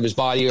upper part of his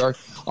body are.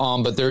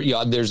 But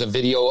there's a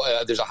video,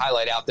 there's a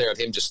highlight out there of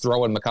him just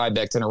throwing Mekhi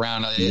Becton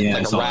around like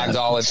a rag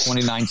doll in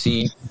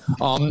 2019.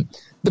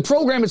 The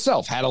program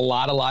itself had a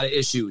lot of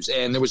issues,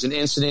 and there was an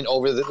incident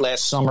over the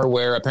last summer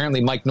where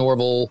apparently Mike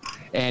Norvell,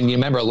 and you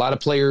remember a lot of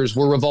players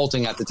were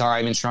revolting at the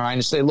time and trying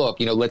to say, look,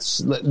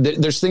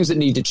 there's things that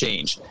need to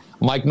change.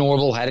 Mike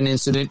Norvell had an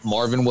incident.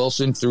 Marvin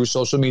Wilson, through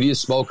social media,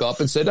 spoke up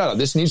and said, no,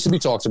 this needs to be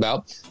talked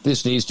about.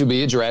 This needs to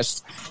be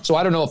addressed. So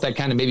I don't know if that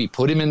kind of maybe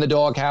put him in the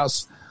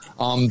doghouse.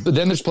 But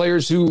then there's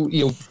players who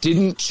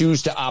didn't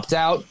choose to opt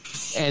out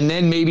and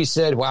then maybe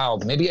said, wow,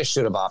 maybe I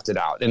should have opted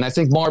out. And I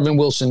think Marvin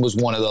Wilson was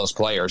one of those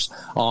players.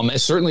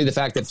 Certainly the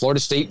fact that Florida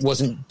State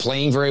wasn't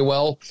playing very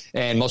well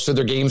and most of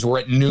their games were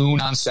at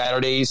noon on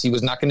Saturdays. He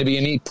was not going to be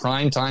in any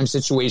primetime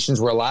situations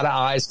where a lot of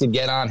eyes could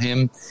get on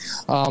him.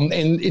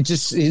 And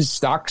his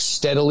stock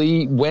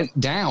steadily went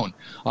down.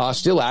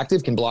 Still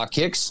active, can block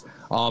kicks.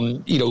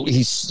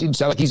 It's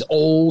not like he's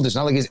old. It's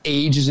not like his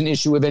age is an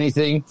issue of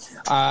anything.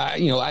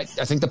 I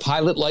think the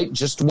pilot light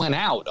just went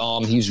out.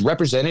 He's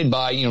represented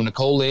by,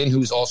 Nicole Lynn,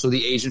 who's also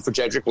the agent for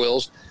Jedrick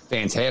Wills.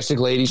 Fantastic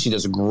lady. She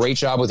does a great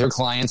job with her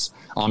clients.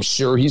 I'm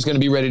sure he's going to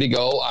be ready to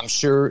go. I'm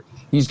sure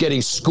he's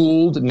getting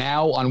schooled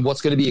now on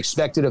what's going to be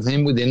expected of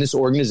him within this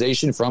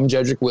organization from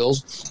Jedrick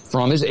Wills,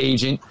 from his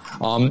agent.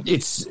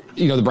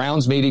 The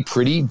Browns made a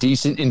pretty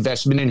decent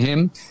investment in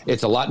him.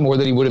 It's a lot more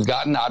than he would have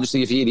gotten,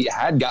 obviously, if he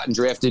had gotten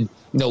drafted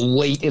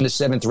late in the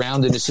 7th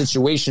round in a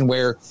situation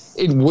where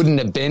it wouldn't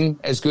have been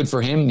as good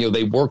for him.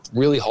 They worked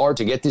really hard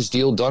to get this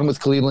deal done with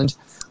Cleveland.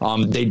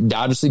 They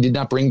obviously did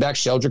not bring back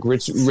Sheldrick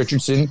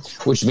Richardson,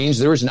 which means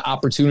there is an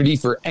opportunity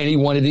for any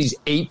one of these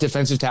 8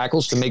 defensive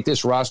tackles to make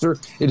this roster.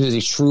 It is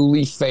a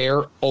truly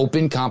fair,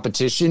 open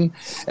competition.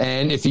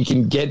 And if he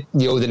can get,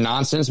 the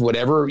nonsense,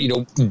 whatever,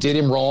 did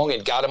him wrong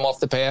and got him off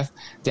the path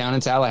down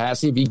in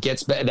Tallahassee, if he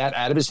gets that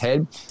out of his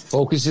head,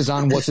 focuses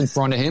on what's in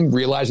front of him,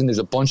 realizing there's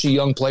a bunch of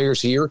young players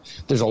here,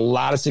 there's a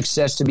lot of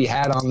success to be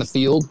had on the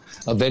field.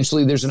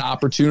 Eventually, there's an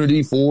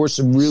opportunity for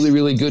some really,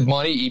 really good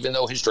money, even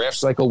though his draft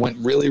cycle went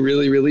really,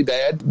 really, really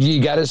bad.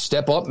 You got to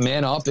step up,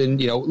 man up,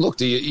 and, look,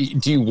 do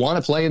you want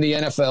to play in the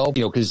NFL?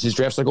 Because his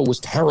draft cycle was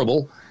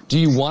terrible. Do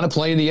you want to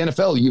play in the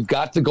NFL? You've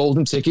got the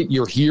golden ticket.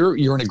 You're here.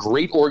 You're in a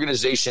great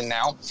organization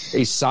now,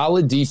 a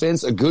solid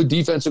defense, a good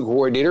defensive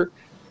coordinator.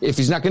 If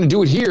he's not going to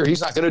do it here,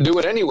 he's not going to do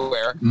it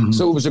anywhere. Mm-hmm.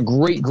 So it was a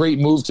great, great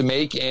move to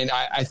make. And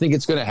I think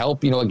it's going to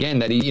help, again,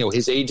 that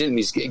his agent, and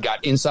he's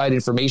got inside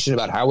information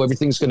about how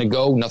everything's going to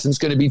go. Nothing's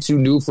going to be too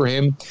new for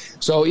him.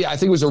 So, yeah, I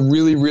think it was a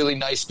really, really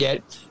nice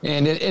get.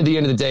 And at the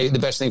end of the day, the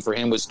best thing for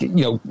him was,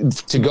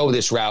 to go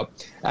this route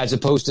as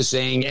opposed to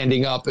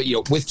ending up,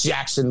 with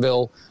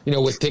Jacksonville,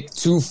 with pick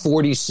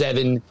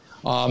 247,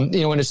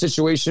 in a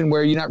situation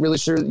where you're not really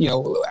sure,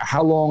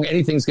 how long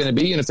anything's going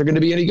to be and if they're going to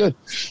be any good.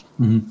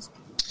 Mm-hmm.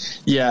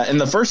 Yeah, and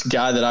the first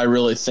guy that I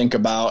really think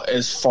about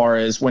as far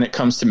as when it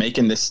comes to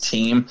making this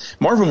team,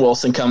 Marvin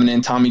Wilson coming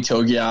in, Tommy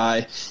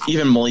Togiai,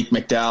 even Malik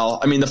McDowell.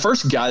 I mean, the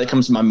first guy that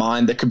comes to my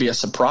mind that could be a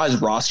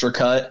surprise roster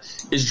cut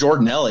is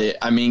Jordan Elliott.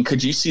 I mean,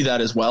 could you see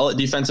that as well at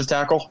defensive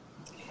tackle?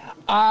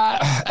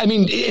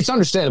 It's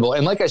understandable.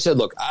 And like I said,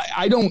 look,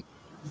 I don't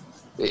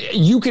 –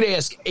 you could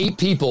ask 8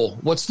 people,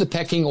 what's the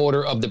pecking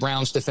order of the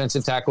Browns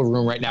defensive tackle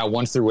room right now,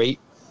 1 through 8?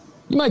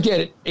 You might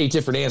get 8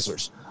 different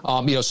answers.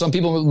 Some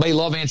people may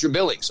love Andrew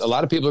Billings. A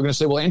lot of people are going to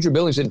say, well, Andrew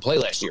Billings didn't play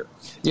last year.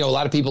 A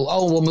lot of people,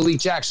 Malik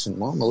Jackson.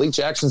 Well, Malik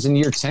Jackson's in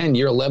year 10,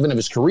 year 11 of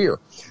his career.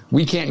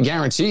 We can't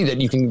guarantee that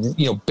you can,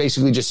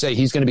 basically just say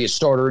he's going to be a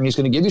starter and he's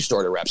going to give you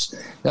starter reps.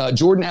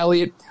 Jordan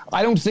Elliott,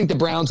 I don't think the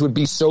Browns would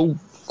be so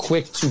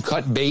quick to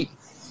cut bait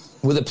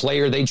with a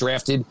player they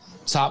drafted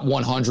top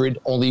 100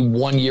 only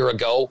 1 year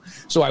ago.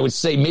 So I would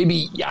say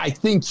I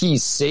think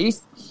he's safe,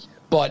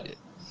 but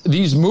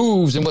these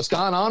moves and what's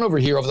gone on over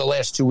here over the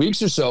last 2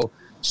 weeks or so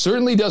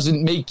certainly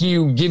doesn't make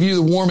you give you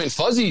the warm and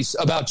fuzzies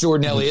about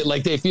Jordan Elliott.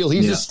 Like they feel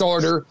he's a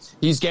starter.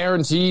 He's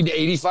guaranteed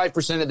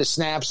 85% of the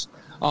snaps.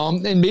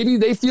 And maybe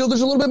they feel there's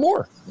a little bit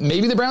more.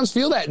 Maybe the Browns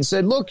feel that and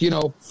said, look,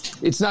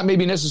 it's not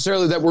maybe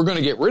necessarily that we're going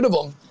to get rid of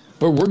him,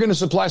 but we're going to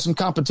supply some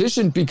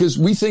competition because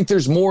we think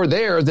there's more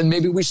there than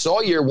maybe we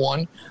saw year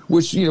one,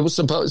 which, you know,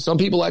 some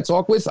people I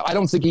talk with, I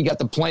don't think he got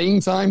the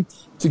playing time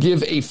to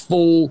give a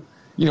full,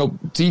 you know,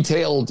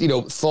 detailed, you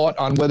know, thought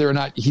on whether or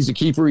not he's a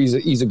keeper,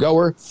 he's a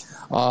goer.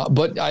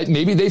 But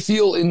maybe they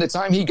feel in the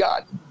time he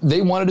got,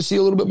 they wanted to see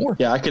a little bit more.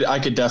 Yeah, I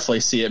could definitely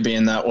see it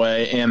being that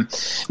way. And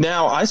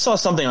now I saw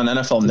something on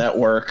NFL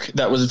Network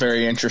that was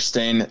very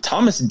interesting.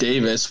 Thomas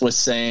Davis was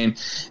saying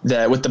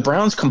that with the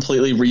Browns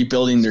completely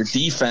rebuilding their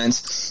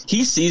defense,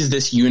 he sees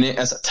this unit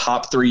as a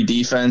top 3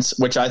 defense,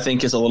 which I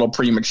think is a little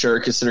premature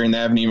considering they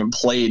haven't even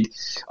played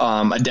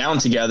a down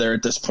together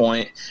at this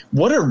point.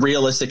 What are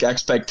realistic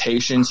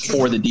expectations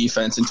for the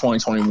defense in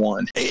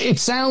 2021? It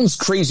sounds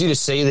crazy to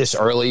say this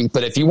early,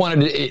 but if you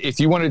wanted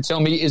to tell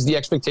me, is the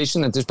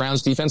expectation that this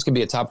Browns defense can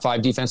be a top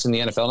 5 defense in the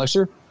NFL next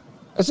year?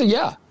 I said,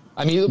 yeah.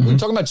 I mean, we're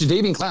talking about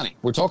Jadeveon Clowney.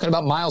 We're talking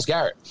about Myles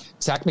Garrett.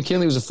 Takk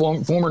McKinley was a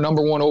former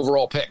number 1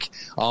 overall pick.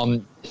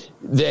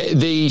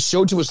 They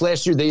showed to us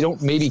last year they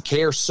don't maybe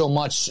care so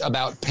much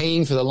about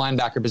paying for the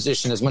linebacker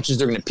position as much as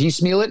they're going to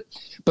piecemeal it.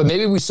 But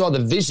maybe we saw the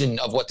vision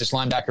of what this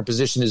linebacker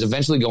position is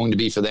eventually going to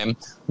be for them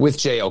with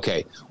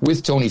JOK,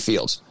 with Tony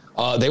Fields.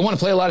 They want to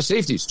play a lot of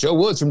safeties. Joe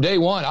Woods from day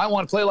one, I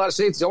want to play a lot of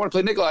safeties. I want to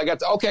play nickel.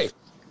 Okay,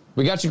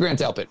 we got you Grant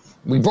Delpit.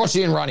 We brought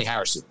you in Ronnie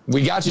Harrison.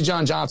 We got you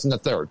John Johnson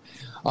III.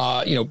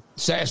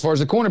 As far as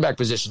the cornerback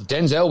position,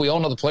 Denzel, we all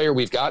know the player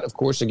we've got. Of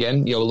course,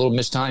 again, a little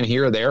missed time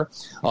here or there.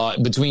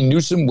 Between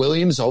Newsome,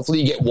 Williams, hopefully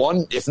you get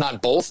one, if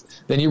not both,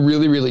 then you're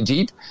really, really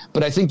deep.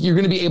 But I think you're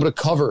going to be able to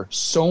cover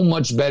so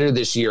much better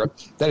this year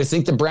that I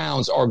think the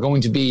Browns are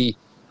going to be,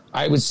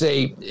 I would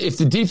say, if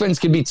the defense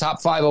could be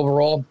top 5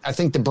 overall, I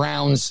think the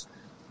Browns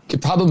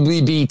could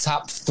probably be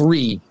top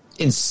 3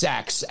 in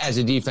sacks as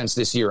a defense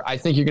this year. I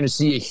think you're going to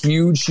see a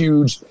huge,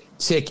 huge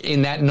tick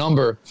in that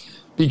number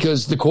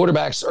because the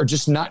quarterbacks are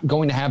just not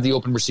going to have the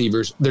open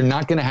receivers. They're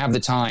not going to have the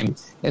time.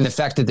 And the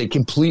fact that they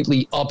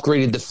completely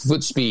upgraded the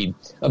foot speed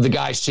of the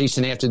guys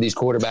chasing after these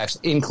quarterbacks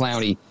in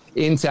Clowney,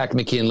 in Takk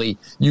McKinley.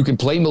 You can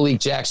play Malik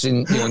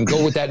Jackson and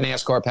go with that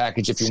NASCAR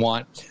package if you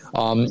want.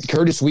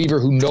 Curtis Weaver,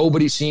 who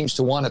nobody seems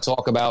to want to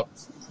talk about,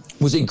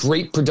 was a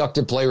great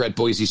productive player at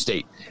Boise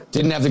State.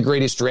 Didn't have the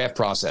greatest draft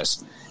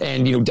process.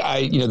 And,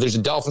 there's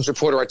a Dolphins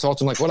reporter I talked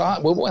to him, like,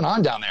 what went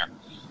on down there?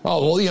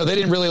 Oh, well, they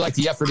didn't really like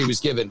the effort he was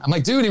given. I'm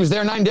like, dude, he was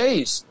there 9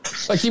 days.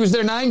 Like, he was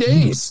there 9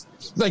 days.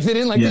 Like, they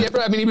didn't like the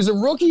effort. I mean, he was a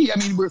rookie. I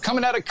mean, we're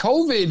coming out of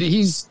COVID.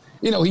 He's,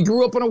 he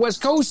grew up on the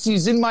West Coast.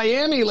 He's in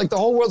Miami. Like, the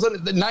whole world's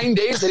on the 9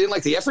 days. They didn't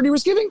like the effort he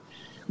was giving.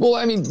 Well,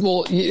 I mean,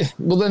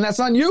 then that's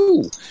on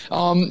you.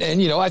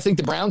 I think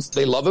the Browns,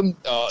 they love him.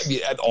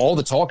 All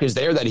the talk is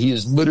there that he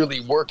is literally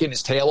working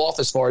his tail off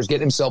as far as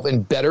getting himself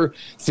in better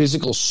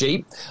physical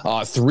shape.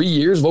 3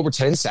 years of over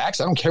 10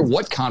 sacks. I don't care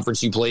what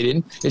conference you played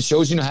in. It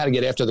shows you know how to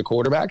get after the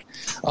quarterback.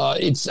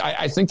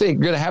 I think they're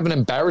going to have an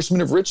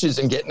embarrassment of riches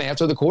in getting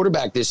after the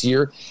quarterback this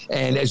year.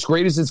 And as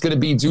great as it's going to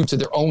be due to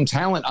their own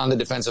talent on the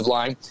defensive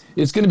line,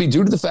 it's going to be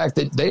due to the fact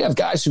that they have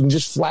guys who can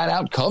just flat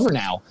out cover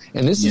now.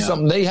 And this is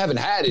something they haven't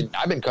had. And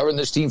I've been covering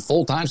this team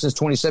full time since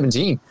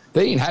 2017.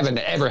 They haven't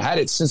ever had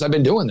it since I've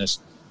been doing this.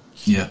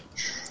 Yeah.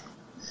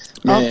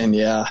 Man,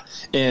 yeah.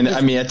 And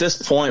I mean, at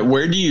this point,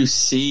 where do you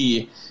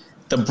see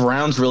the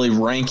Browns really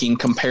ranking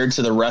compared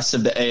to the rest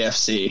of the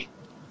AFC?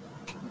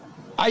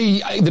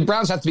 The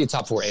Browns have to be a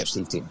top 4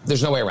 AFC team.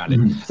 There's no way around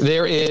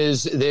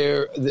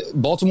it.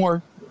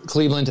 Baltimore,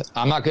 Cleveland.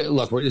 I'm not going to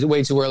look. It's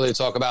way too early to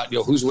talk about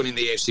who's winning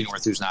the AFC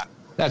North, who's not.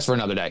 That's for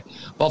another day.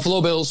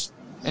 Buffalo Bills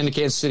and the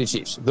Kansas City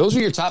Chiefs. Those are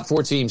your top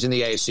 4 teams in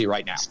the AFC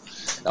right now.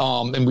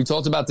 And we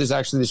talked about this,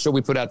 actually, the show we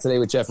put out today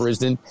with Jeff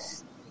Risdon.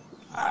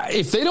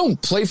 If they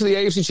don't play for the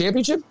AFC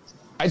Championship,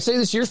 I'd say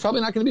this year's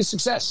probably not going to be a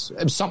success.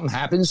 If something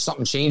happens,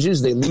 something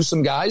changes, they lose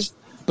some guys.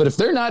 But if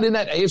they're not in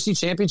that AFC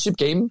Championship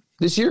game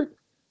this year,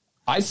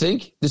 I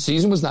think the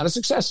season was not a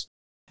success.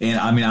 And,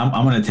 I mean,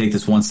 I'm going to take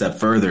this one step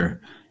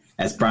further.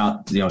 As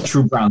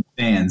true Browns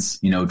fans,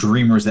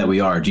 dreamers that we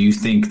are, do you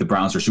think the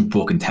Browns are Super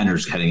Bowl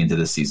contenders heading into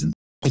this season?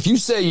 If you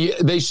say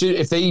they should,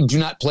 if they do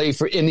not play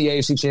in the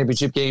AFC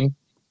Championship game,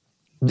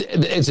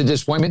 it's a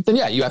disappointment. Then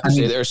you have to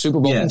say they're Super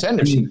Bowl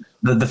contenders. I mean,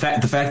 the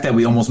fact that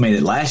we almost made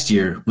it last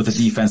year with the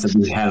defense that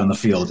we had on the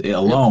field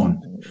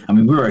alone. I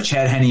mean, we were a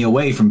Chad Henne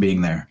away from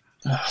being there.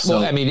 So,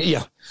 well, I mean,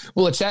 yeah.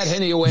 Well, a Chad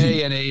Henne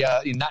away and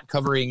a not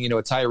covering, a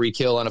Tyreek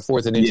Hill on a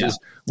 4th and inches,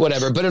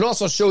 whatever. But it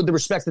also showed the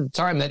respect at the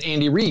time that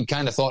Andy Reid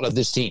kind of thought of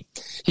this team.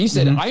 He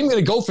said, I'm going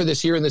to go for this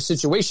here in this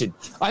situation.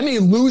 I may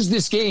lose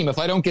this game if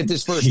I don't get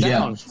this first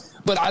down,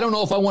 but I don't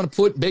know if I want to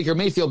put Baker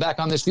Mayfield back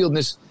on this field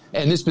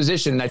in this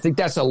position. And I think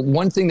that's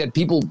one thing that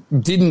people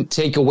didn't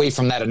take away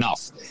from that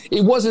enough.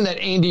 It wasn't that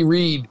Andy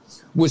Reid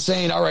was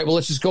saying, all right, well,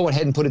 let's just go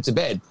ahead and put it to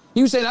bed.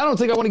 He was saying, I don't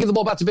think I want to give the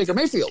ball back to Baker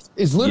Mayfield,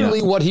 is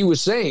literally what he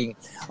was saying.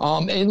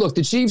 And look,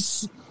 the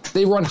Chiefs,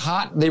 they run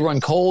hot, they run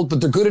cold,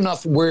 but they're good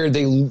enough where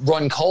they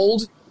run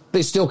cold,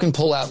 they still can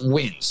pull out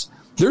wins.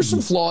 There's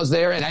some flaws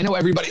there, and I know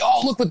everybody,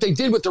 look what they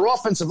did with their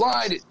offensive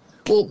line.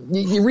 Well,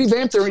 you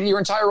revamped your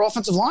entire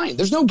offensive line.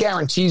 There's no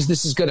guarantees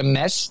this is going to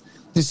mesh.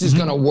 this is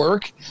going to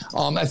work.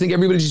 I think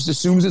everybody just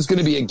assumes it's going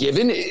to be a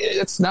given.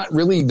 It's not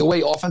really the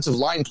way offensive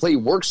line play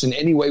works in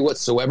any way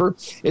whatsoever.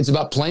 It's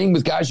about playing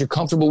with guys you're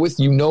comfortable with.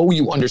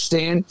 You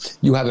understand,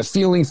 you have a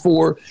feeling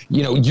for.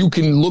 You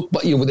can look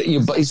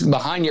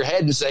behind your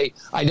head and say,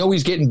 I know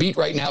he's getting beat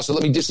right now, so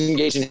let me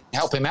disengage and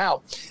help him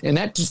out. And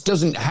that just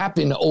doesn't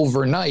happen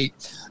overnight.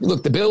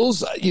 Look, the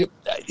Bills,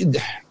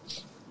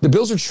 the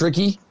Bills are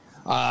tricky.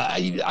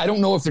 I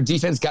don't know if their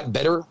defense got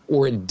better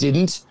or it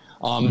didn't.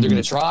 They're going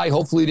to try,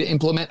 hopefully, to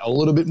implement a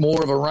little bit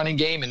more of a running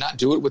game and not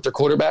do it with their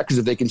quarterback, because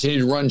if they continue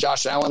to run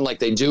Josh Allen like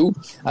they do,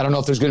 I don't know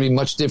if there's going to be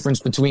much difference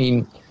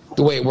between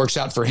the way it works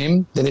out for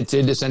him than it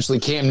did essentially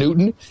Cam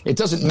Newton. It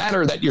doesn't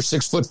matter that you're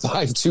 6'5",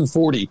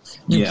 240.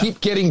 You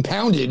keep getting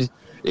pounded.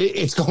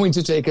 It's going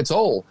to take a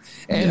toll.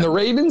 And the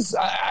Ravens,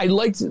 I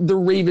liked the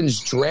Ravens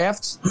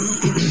draft.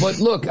 But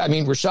look, I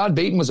mean, Rashad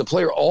Bateman was a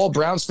player all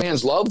Browns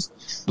fans loved.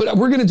 But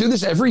we're going to do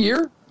this every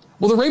year?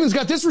 Well, the Ravens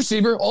got this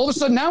receiver. All of a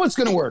sudden, now it's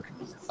going to work.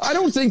 I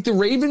don't think the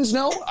Ravens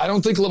know. I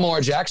don't think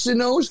Lamar Jackson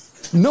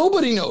knows.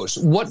 Nobody knows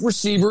what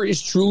receiver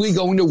is truly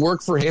going to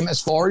work for him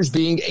as far as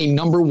being a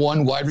number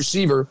one wide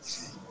receiver.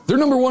 Their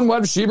number one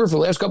wide receiver for the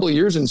last couple of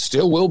years, and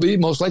still will be,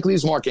 most likely,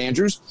 is Mark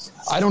Andrews.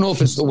 I don't know if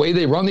it's the way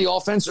they run the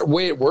offense or the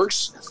way it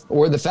works,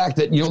 or the fact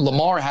that,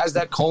 Lamar has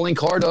that calling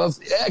card of,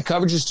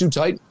 coverage is too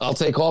tight, I'll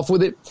take off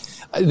with it.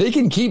 They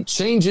can keep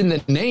changing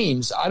the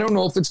names. I don't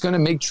know if it's going to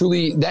make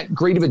truly that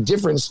great of a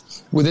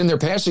difference within their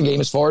passing game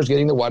as far as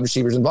getting the wide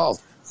receivers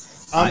involved.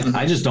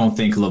 I just don't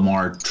think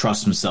Lamar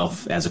trusts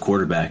himself as a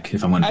quarterback,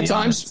 if I'm going to be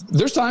honest.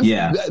 There's times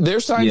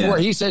where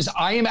he says,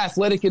 I am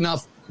athletic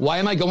enough. Why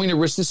am I going to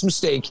risk this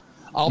mistake?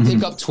 I'll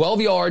pick up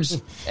 12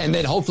 yards, and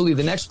then hopefully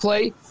the next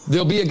play,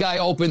 there'll be a guy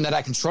open that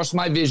I can trust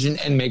my vision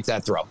and make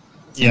that throw.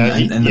 Yeah,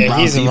 and the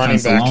Browns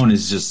defense alone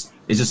is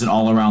just an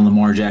all-around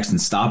Lamar Jackson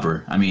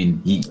stopper. I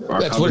mean,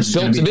 our coverage is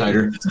going to be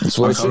tighter.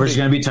 Our coverage is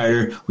going to be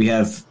tighter. We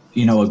have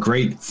a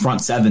great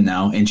front seven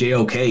now, and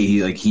JOK,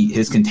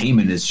 his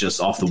containment is just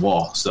off the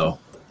wall. So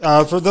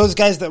for those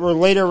guys that were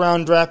later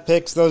round draft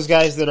picks, those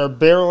guys that are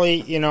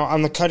barely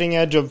on the cutting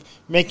edge of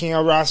making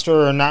a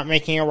roster or not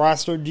making a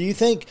roster, do you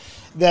think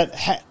that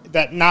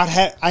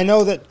I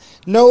know that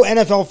no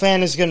NFL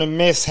fan is going to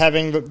miss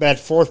having that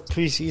fourth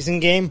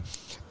preseason game,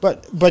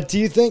 but do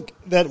you think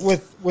that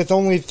with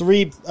only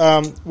three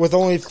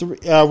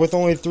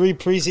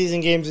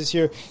preseason games this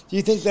year, do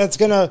you think that's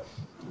going to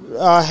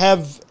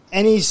have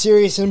any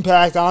serious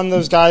impact on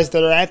those guys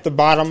that are at the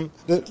bottom,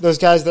 those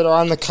guys that are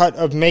on the cut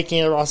of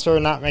making a roster or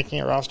not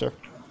making a roster?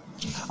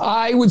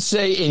 I would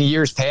say in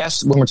years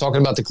past, when we're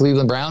talking about the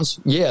Cleveland Browns,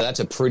 that's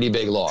a pretty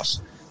big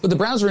loss. But the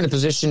Browns are in a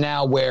position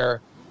now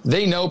where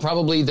they know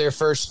probably their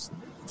first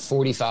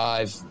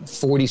 45,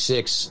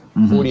 46,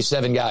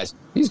 47 guys.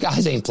 These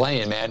guys ain't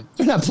playing, man.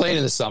 They're not playing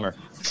in the summer.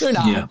 They're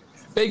not. Yeah.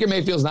 Baker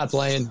Mayfield's not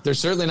playing. They're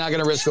certainly not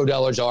going to risk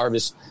Odell or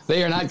Jarvis.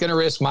 They are not going to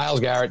risk Myles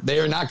Garrett. They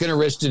are not going to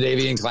risk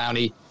Jadeveon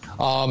Clowney.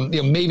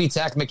 Maybe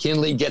Takk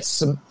McKinley gets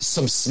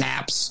some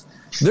snaps.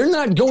 They're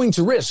not going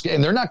to risk,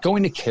 and they're not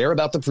going to care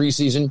about the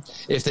preseason.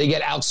 If they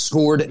get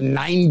outscored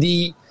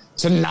 90-9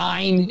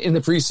 in the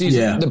preseason,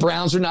 yeah. The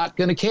Browns are not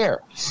going to care.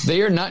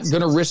 They are not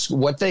going to risk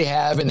what they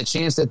have and the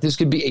chance that this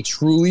could be a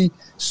truly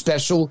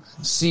special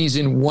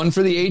season, one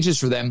for the ages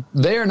for them.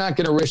 They are not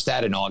going to risk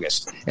that in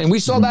August. And we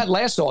saw that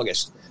last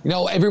August.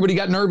 Everybody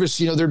got nervous.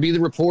 There'd be the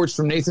reports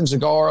from Nathan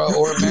Zagara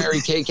or Mary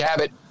Kay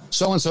Cabot.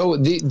 So-and-so,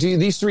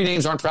 these three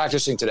names aren't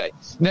practicing today.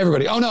 And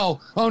everybody, no,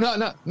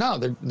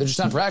 they're just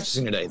not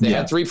practicing today. They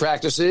had 3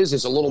 practices.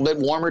 It's a little bit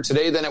warmer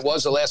today than it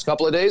was the last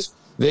couple of days.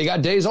 They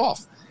got days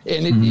off.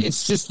 And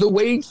it's just the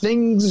way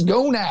things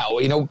go now.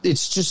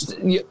 It's just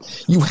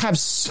you have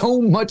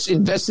so much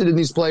invested in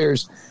these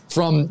players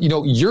from,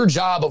 your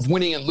job of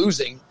winning and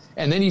losing,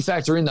 and then you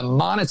factor in the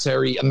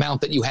monetary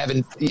amount that you have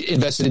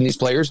invested in these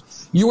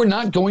players. You are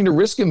not going to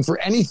risk them for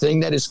anything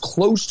that is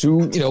close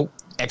to,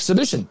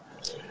 exhibition.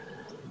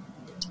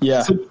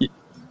 Yeah.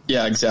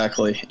 Yeah,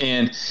 exactly.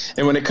 And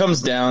when it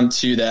comes down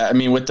to that, I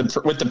mean, with the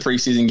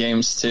preseason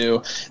games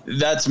too,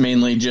 that's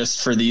mainly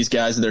just for these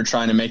guys that are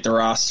trying to make the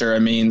roster. I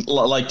mean,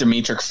 like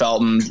Demetric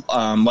Felton,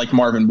 like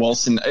Marvin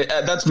Wilson,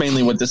 that's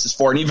mainly what this is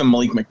for. And even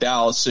Malik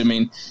McDowell,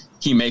 assuming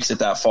he makes it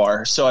that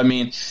far. So, I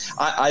mean,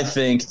 I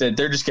think that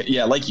they're just,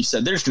 like you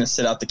said, they're just going to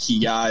sit out the key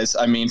guys,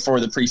 I mean, for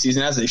the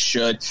preseason, as they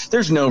should.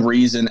 There's no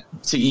reason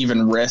to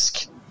even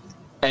risk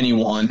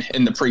anyone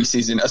in the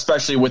preseason,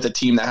 especially with a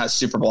team that has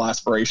Super Bowl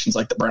aspirations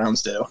like the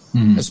Browns do.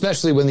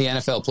 Especially when the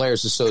NFL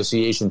Players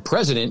Association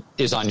president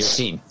is on your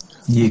team.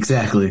 Yeah,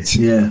 exactly.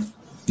 Yeah.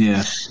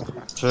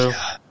 True.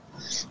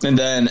 And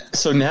then,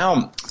 so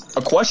now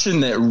a question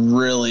that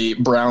really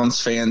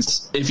Browns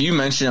fans, if you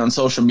mention it on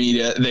social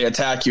media, they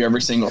attack you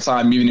every single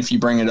time, even if you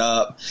bring it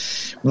up.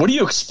 What do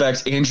you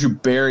expect Andrew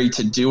Berry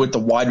to do with the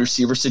wide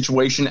receiver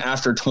situation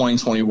after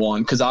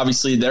 2021? Because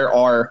obviously there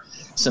are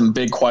some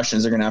big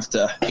questions they're going to have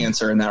to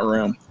answer in that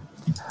room.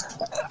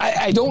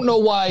 I don't know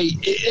why,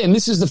 and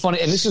this is the funny,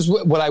 and this is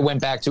what I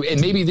went back to, and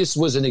maybe this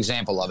was an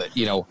example of it.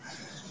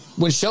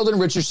 When Sheldon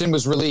Richardson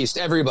was released,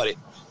 everybody,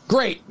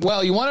 Great.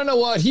 Well, you want to know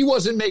what? He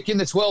wasn't making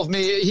the $12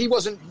 million. He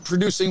wasn't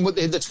producing the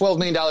 $12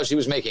 million he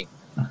was making.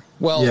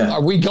 Well, Are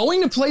we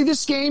going to play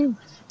this game?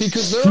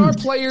 Because there are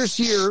players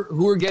here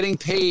who are getting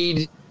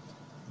paid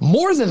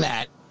more than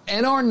that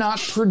and are not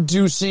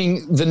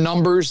producing the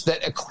numbers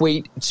that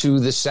equate to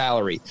the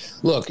salary.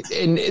 Look,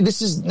 and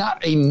this is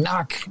not a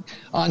knock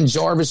on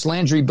Jarvis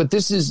Landry, but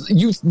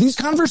these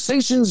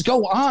conversations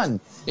go on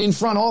in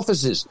front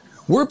offices.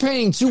 We're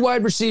paying 2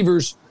 wide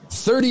receivers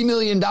 $30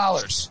 million.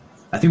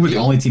 I think we're the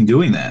only team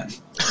doing that.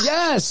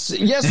 Yes,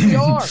 we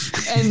are.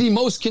 And the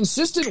most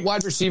consistent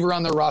wide receiver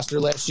on their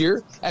roster last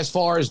year, as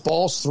far as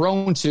balls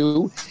thrown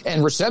to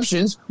and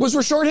receptions, was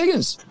Rashard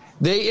Higgins.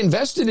 They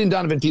invested in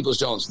Donovan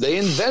Peoples-Jones. They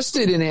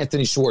invested in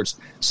Anthony Schwartz.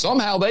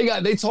 Somehow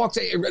they talked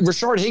to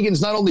Rashard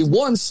Higgins not only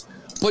once,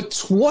 but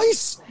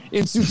twice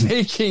into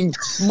taking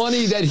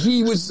money that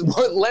he was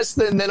less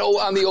than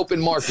on the open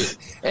market.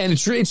 And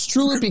it's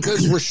truly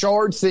because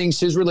Rashard thinks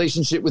his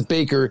relationship with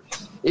Baker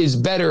is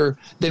better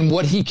than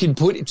what he could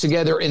put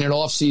together in an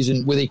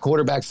offseason with a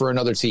quarterback for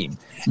another team.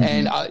 Mm-hmm.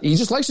 And he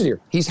just likes it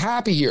here. He's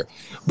happy here.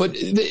 But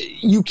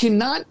you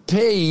cannot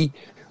pay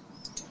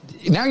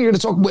 – now you're going to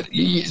talk what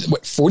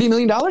 $40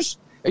 million? Are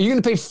you going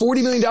to pay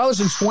 $40 million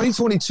in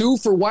 2022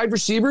 for wide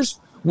receivers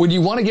when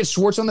you want to get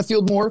Schwartz on the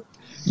field more?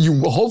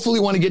 You hopefully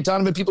want to get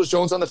Donovan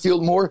Peoples-Jones on the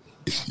field more.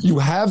 You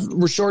have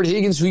Rashard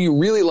Higgins, who you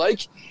really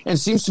like, and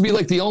seems to be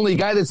like the only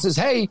guy that says,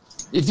 hey,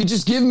 if you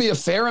just give me a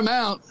fair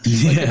amount,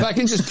 like if I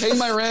can just pay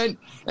my rent,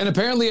 and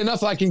apparently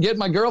enough I can get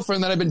my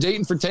girlfriend that I've been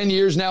dating for 10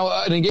 years now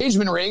an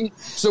engagement ring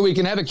so we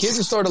can have a kid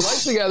and start a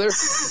life together.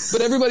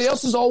 But everybody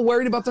else is all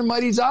worried about their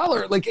mighty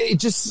dollar. Like,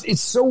 it's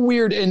so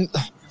weird. And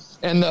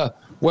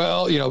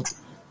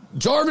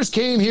Jarvis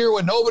came here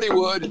when nobody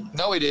would.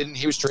 No, he didn't.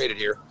 He was traded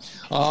here.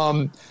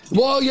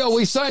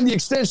 We signed the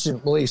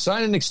extension. Well, he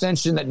signed an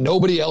extension that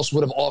nobody else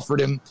would have offered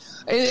him.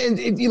 And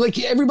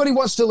everybody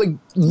wants to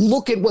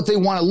look at what they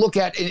want to look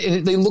at,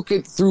 and they look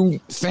at through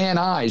fan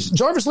eyes.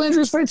 Jarvis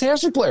Landry is a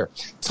fantastic player.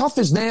 Tough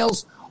as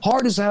nails.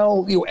 Hard as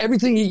hell,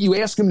 everything you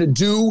ask him to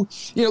do.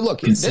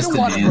 Look, they don't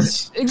want to run,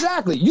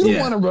 exactly. You don't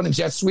want to run in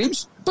jet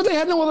sweeps, but they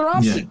had no other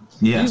option.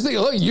 Yeah. He's thinking,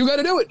 look, you got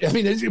to do it. I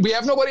mean, we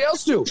have nobody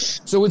else to,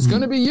 so it's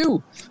going to be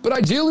you. But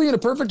ideally, in a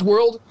perfect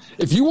world,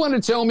 if you want to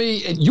tell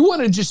me, and you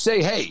want to just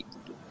say, hey,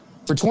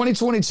 for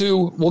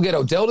 2022, we'll get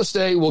Odell to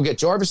stay, we'll get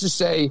Jarvis to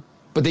stay,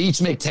 but they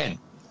each make 10,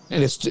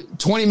 and it's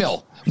 20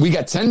 mil. We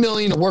got 10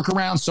 million to work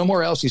around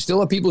somewhere else. You still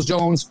have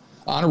Peoples-Jones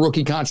on a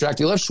rookie contract.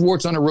 You left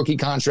Schwartz on a rookie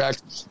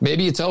contract.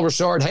 Maybe you tell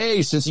Rashard,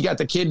 hey, since you got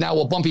the kid now,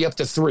 we'll bump you up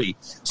to 3.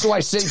 So I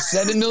save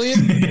 $7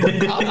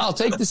 million. I'll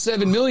take the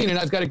 $7 million, and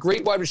I've got a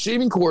great wide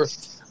receiving core.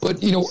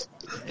 But,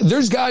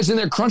 there's guys in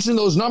there crunching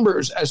those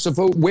numbers as to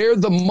where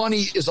the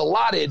money is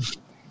allotted.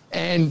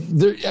 And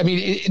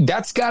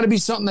that's got to be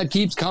something that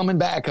keeps coming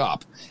back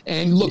up.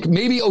 And look,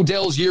 maybe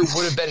Odell's year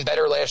would have been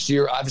better last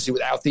year, obviously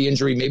without the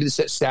injury. Maybe the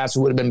stats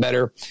would have been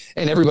better.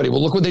 And everybody,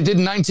 well, look what they did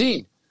in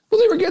 19. Well,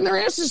 they were getting their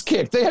asses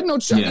kicked. They had no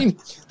chance. I mean,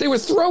 they were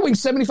throwing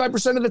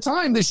 75% of the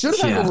time. They should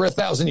have had over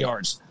 1,000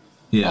 yards.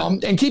 Yeah.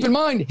 And keep in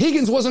mind,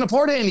 Higgins wasn't a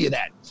part of any of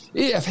that.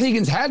 If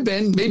Higgins had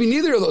been, maybe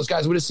neither of those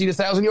guys would have seen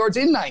 1,000 yards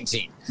in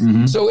 19.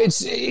 Mm-hmm. So it's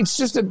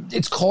just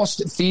it's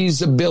cost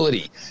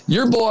feasibility.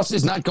 Your boss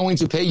is not going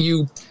to pay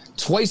you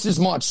twice as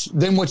much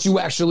than what you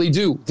actually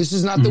do. This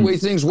is not the way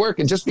things work.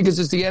 And just because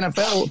it's the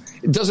NFL,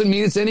 it doesn't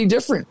mean it's any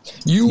different.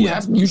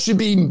 You should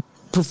be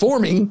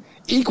performing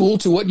equal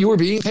to what you are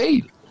being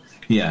paid.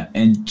 Yeah,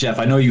 and Jeff,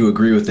 I know you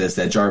agree with this,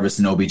 that Jarvis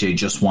and OBJ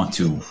just want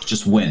to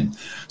win.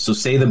 So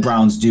say the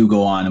Browns do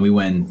go on and we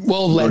win.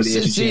 Well, let's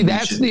see.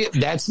 That's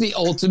the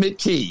ultimate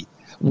key.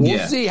 We'll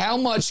see how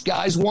much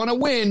guys want to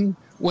win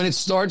when it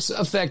starts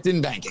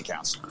affecting bank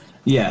accounts.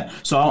 Yeah,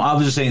 so I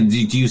was just saying,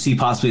 do you see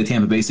possibly a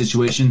Tampa Bay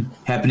situation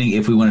happening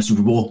if we win a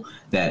Super Bowl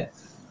that,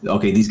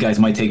 okay, these guys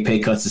might take pay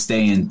cuts to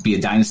stay and be a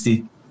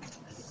dynasty?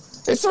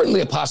 It's certainly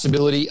a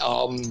possibility.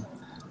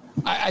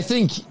 I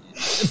think...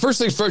 First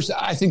things first,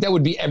 I think that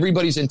would be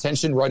everybody's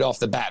intention right off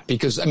the bat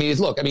because,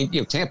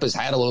 Tampa's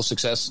had a little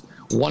success,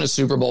 won a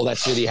Super Bowl, that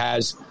city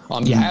has.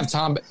 You have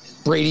Tom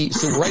Brady,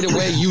 so right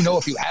away,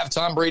 if you have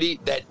Tom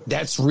Brady,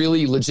 that's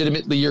really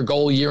legitimately your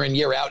goal year in,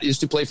 year out is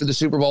to play for the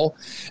Super Bowl.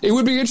 It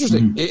would be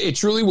interesting. It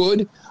truly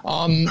would.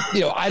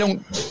 I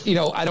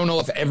don't know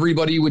if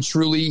everybody would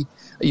truly,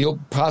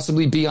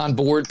 possibly be on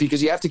board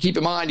because you have to keep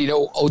in mind,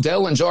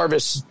 Odell and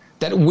Jarvis,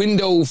 that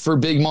window for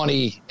big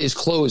money is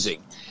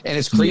closing. And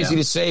it's crazy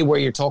to say where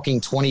you're talking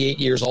 28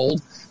 years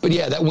old. But,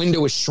 that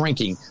window is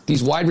shrinking.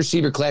 These wide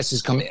receiver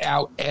classes come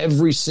out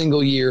every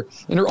single year,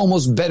 and they're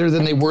almost better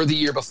than they were the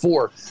year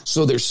before.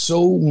 So there's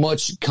so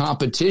much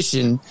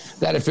competition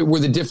that if it were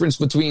the difference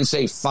between,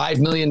 say, $5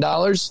 million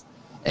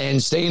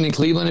and staying in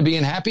Cleveland and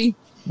being happy,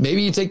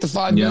 maybe you take the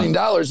 $5 million,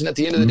 and at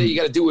the end of the day, you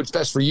got to do what's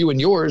best for you and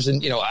yours.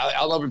 And,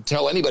 I'll never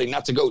tell anybody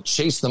not to go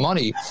chase the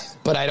money,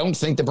 but I don't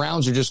think the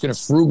Browns are just going to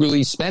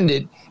frugally spend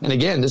it. And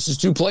again, this is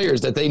two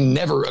players that they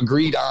never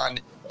agreed on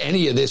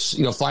any of this,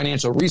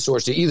 financial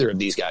resource to either of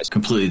these guys.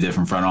 Completely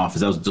different front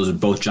office. Those are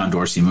both John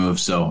Dorsey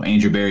moves. So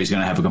Andrew Berry's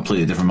going to have a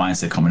completely different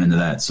mindset coming into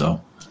that.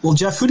 So Well,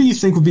 Jeff, who do you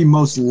think would be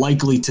most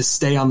likely to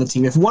stay on the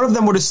team? If one of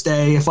them were to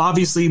stay, if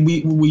obviously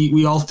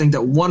we all think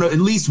that at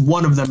least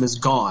one of them is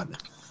gone,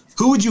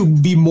 who would you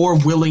be more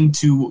willing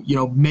to,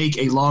 make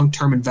a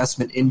long-term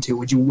investment into?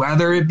 Would you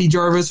rather it be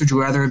Jarvis or would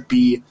you rather it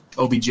be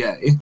OBJ?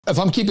 If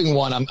I'm keeping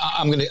one,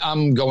 I'm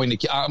going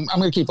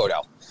to keep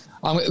Odell.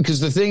 Because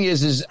the thing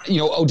is,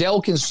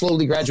 Odell can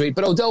slowly graduate,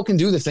 but Odell can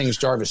do the things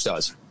Jarvis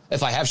does.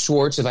 If I have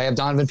Schwartz, if I have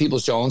Donovan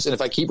Peoples-Jones, and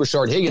if I keep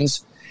Rashard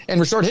Higgins, and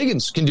Rashard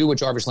Higgins can do what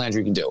Jarvis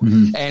Landry can do.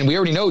 Mm-hmm. And we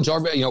already know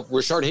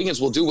Rashard Higgins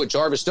will do what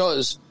Jarvis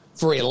does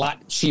for a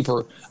lot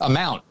cheaper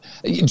amount.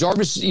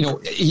 Jarvis,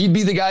 he'd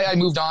be the guy I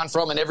moved on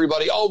from, and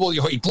everybody,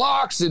 he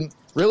blocks, and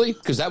really?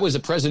 Because that was a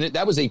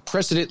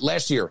precedent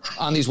last year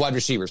on these wide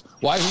receivers.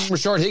 Why isn't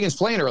Rashard Higgins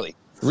playing early?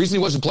 The reason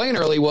he wasn't playing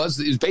early was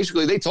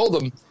basically they told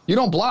him, you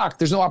don't block,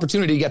 there's no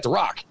opportunity to get the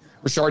rock.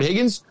 Rashard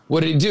Higgins,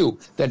 what did he do?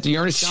 That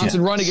Dearness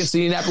Johnson run against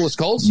the Indianapolis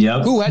Colts?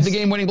 Yep. Who had the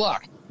game-winning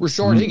block?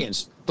 Rashard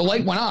Higgins. The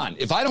light went on.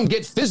 If I don't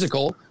get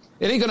physical,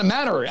 it ain't going to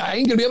matter. I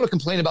ain't going to be able to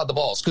complain about the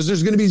balls because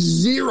there's going to be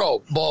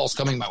 0 balls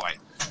coming my way.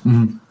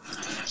 Mm-hmm.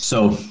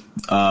 So,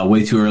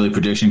 way too early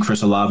prediction,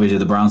 Chris Olave to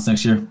the Browns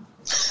next year?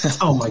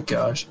 Oh, my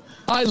gosh.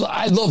 I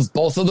love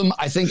both of them.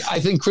 I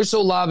think Chris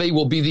Olave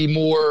will be the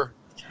more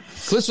 –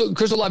 Chris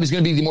Olave is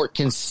going to be the more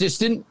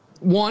consistent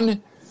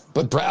one,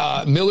 but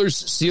Miller's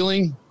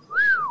ceiling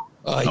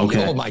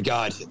okay. Oh, my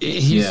God.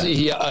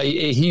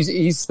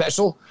 He's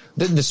special.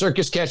 The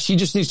circus catch, he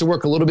just needs to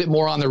work a little bit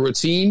more on the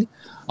routine.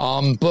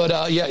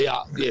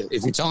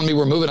 If you're telling me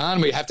we're moving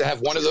on, we have to have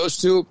one of those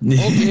two.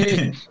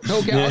 Okay.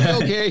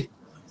 Okay.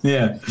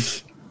 Yeah.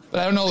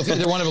 But I don't know if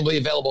either one of them will be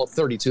available at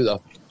 32,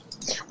 though.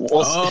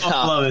 Well,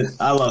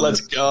 I love it.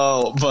 Let's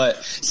go.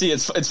 But see,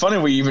 it's funny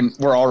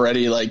we're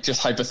already like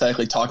just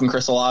hypothetically talking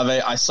Chris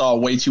Olave. I saw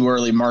way too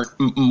early mock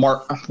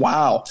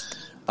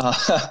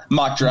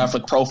draft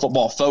with Pro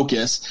Football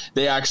Focus.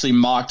 They actually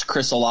mocked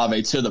Chris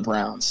Olave to the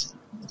Browns.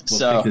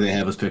 What pick do they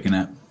have us picking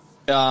at?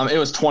 It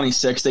was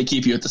 26. They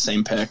keep you at the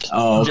same pick.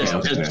 Oh, okay.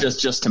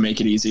 Just to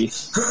make it easy.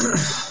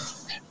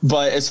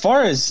 But as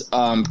far as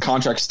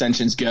contract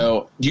extensions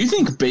go, do you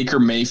think Baker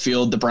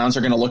Mayfield, the Browns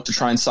are going to look to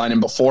try and sign him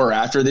before or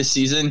after this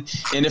season?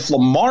 And if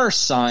Lamar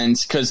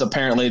signs, because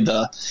apparently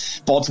the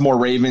Baltimore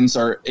Ravens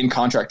are in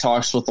contract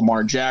talks with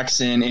Lamar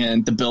Jackson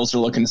and the Bills are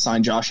looking to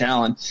sign Josh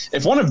Allen,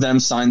 if one of them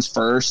signs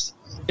first,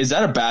 is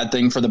that a bad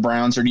thing for the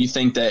Browns, or do you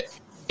think that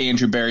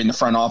Andrew Berry in the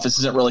front office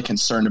isn't really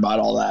concerned about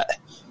all that?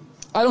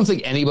 I don't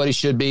think anybody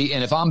should be.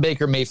 And if I'm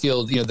Baker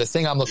Mayfield, the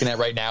thing I'm looking at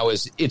right now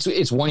is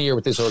it's 1 year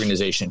with this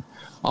organization.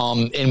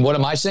 And what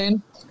am I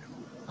saying?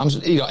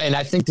 And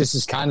I think this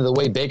is kind of the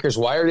way Baker's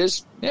wired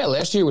is. Yeah,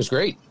 last year was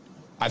great.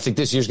 I think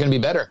this year's going to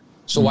be better.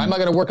 So why am I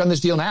going to work on this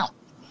deal now?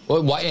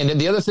 Well, why? And then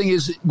the other thing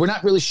is we're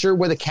not really sure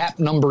where the cap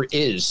number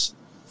is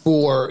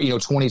for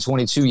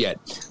 2022 yet.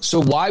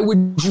 So why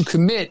would you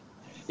commit?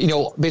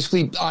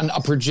 Basically on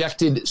a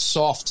projected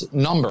soft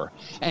number.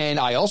 And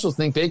I also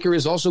think Baker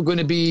is also going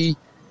to be,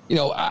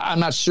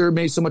 I'm not sure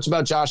maybe so much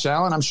about Josh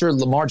Allen. I'm sure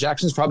Lamar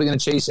Jackson's probably going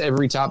to chase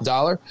every top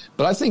dollar.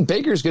 But I think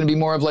Baker's going to be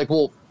more of like,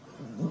 well,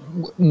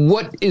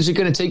 what is it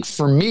going to take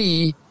for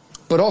me?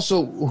 But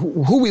also,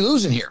 who are we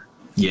losing here?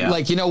 Yeah.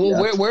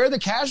 Where are the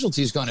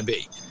casualties going to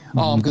be?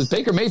 Because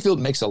Baker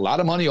Mayfield makes a lot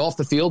of money off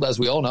the field, as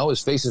we all know.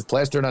 His face is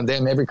plastered on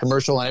damn every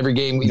commercial on every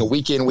game,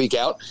 week in, week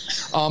out.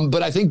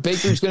 But I think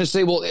Baker's going to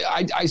say, well,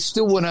 I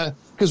still want to,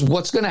 because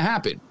what's going to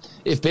happen?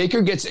 If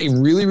Baker gets a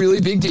really,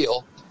 really big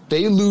deal,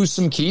 they lose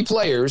some key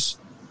players,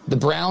 the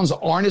Browns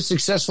aren't as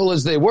successful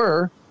as they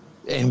were,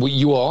 and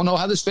you all know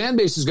how this fan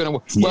base is going to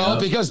work. Yeah. Well,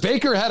 because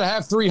Baker had to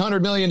have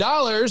 $300 million,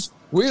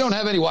 we don't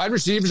have any wide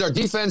receivers. Our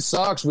defense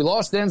sucks. We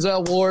lost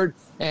Denzel Ward.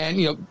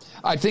 And,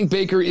 I think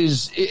Baker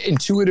is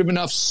intuitive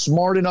enough,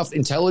 smart enough,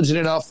 intelligent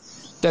enough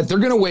that they're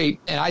going to wait.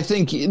 And I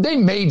think they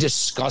may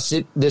discuss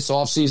it this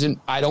offseason.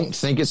 I don't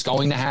think it's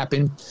going to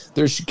happen.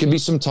 There could be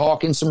some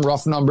talk and some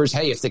rough numbers.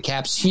 Hey, if the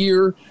cap's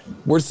here,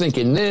 we're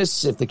thinking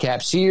this. If the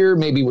cap's here,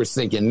 maybe we're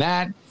thinking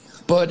that.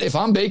 But if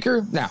I'm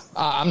Baker, no,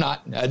 I'm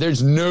not.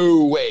 There's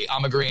no way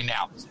I'm agreeing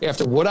now.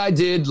 After what I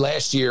did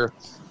last year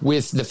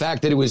with the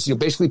fact that it was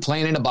basically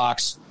playing in a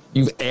box,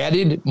 you've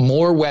added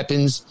more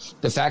weapons.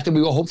 The fact that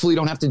we will hopefully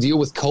don't have to deal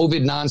with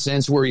COVID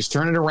nonsense where he's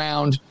turning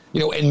around,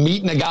 and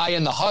meeting a guy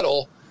in the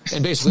huddle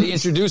and basically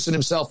introducing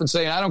himself and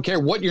saying, I don't care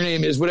what your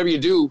name is, whatever you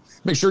do,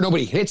 make sure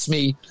nobody hits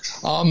me.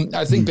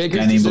 I think Baker.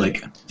 Guy named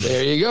Blake.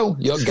 There you go.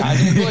 Guy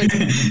named Blake.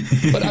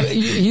 But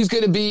he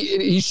should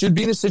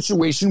be in a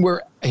situation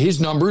where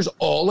his numbers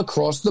all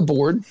across the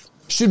board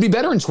should be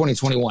better in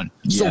 2021.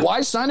 Yeah. So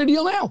why sign a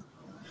deal now?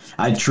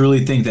 I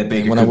truly think that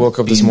Baker. When I woke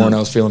up this morning, I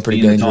was feeling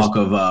pretty dangerous. Talk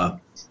of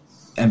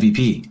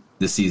MVP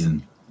this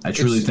season. I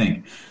truly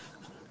think.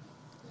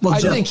 Well, I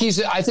think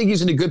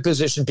he's in a good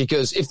position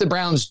because if the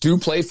Browns do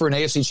play for an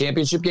AFC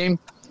Championship game,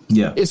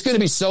 it's going to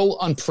be so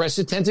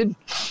unprecedented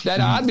that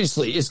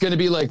obviously it's going to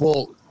be like,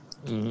 well,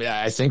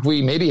 I think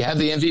we maybe have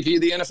the MVP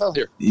of the NFL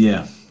here.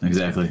 Yeah,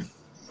 exactly.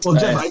 Well,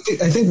 Jeff,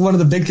 I think one of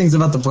the big things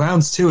about the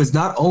Browns too is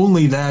not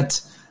only that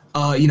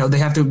They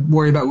have to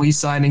worry about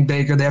re-signing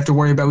Baker. They have to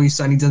worry about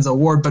re-signing Denzel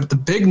Ward. But the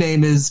big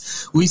name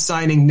is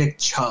re-signing Nick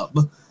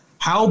Chubb.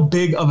 How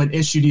big of an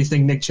issue do you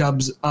think Nick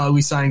Chubb's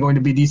re-signing going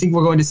to be? Do you think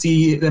we're going to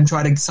see them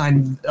try to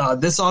sign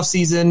this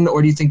offseason,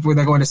 or do you think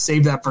they're going to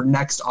save that for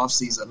next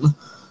offseason?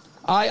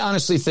 I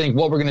honestly think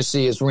what we're going to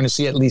see is we're going to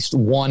see at least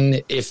one,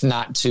 if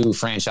not two,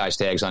 franchise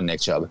tags on Nick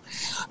Chubb.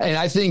 And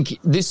I think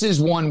this is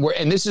one where,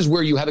 and this is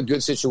where you have a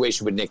good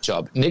situation with Nick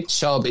Chubb. Nick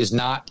Chubb is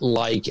not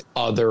like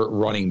other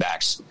running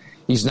backs.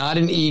 He's not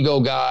an ego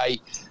guy.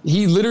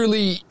 He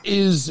literally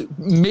is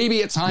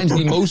maybe at times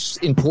the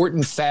most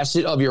important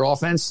facet of your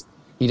offense.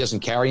 He doesn't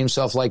carry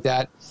himself like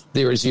that.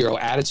 There is zero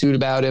attitude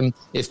about him.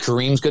 If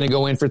Kareem's going to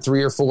go in for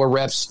 3 or 4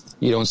 reps,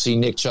 you don't see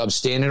Nick Chubb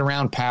standing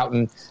around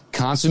pouting.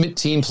 Consummate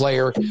team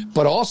player.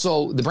 But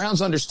also, the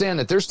Browns understand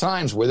that there's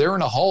times where they're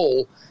in a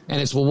hole,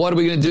 and it's, well, what are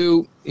we going to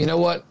do? You know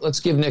what? Let's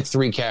give Nick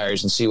 3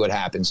 carries and see what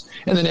happens.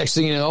 And the next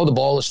thing you know, the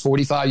ball is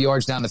 45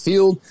 yards down the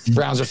field.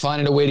 Browns are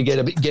finding a way to get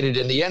it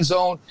in the end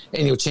zone,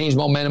 and he'll change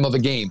momentum of a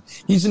game.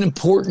 He's an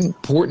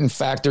important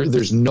factor.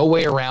 There's no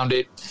way around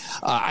it.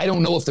 I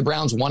don't know if the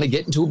Browns want to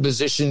get into a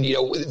position,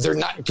 they're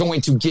not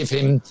going to give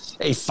him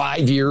a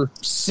 5-year,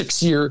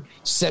 6-year,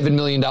 $7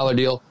 million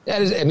deal.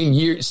 That is,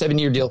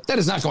 7-year deal. That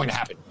is not going to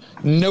happen.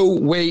 No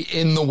way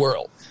in the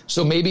world.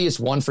 So maybe it's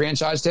 1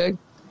 franchise tag.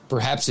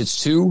 Perhaps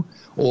it's 2.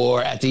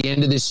 Or at the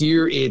end of this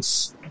year,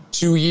 it's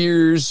 2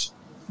 years.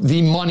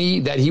 The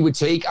money that he would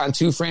take on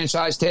 2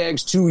 franchise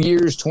tags, 2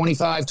 years,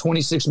 $25,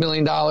 $26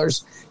 million.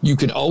 You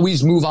could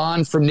always move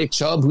on from Nick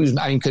Chubb,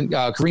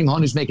 Kareem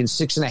Hunt, who's making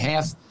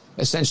 6.5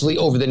 essentially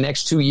over the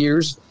next 2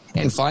 years,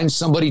 and find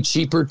somebody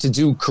cheaper to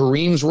do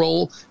Kareem's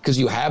role because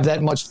you have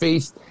that much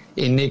faith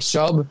in Nick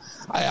Chubb.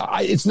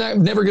 It's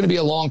never going to be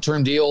a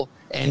long-term deal.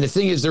 And the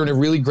thing is, they're in a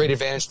really great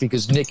advantage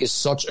because Nick is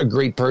such a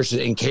great person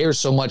and cares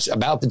so much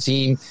about the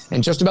team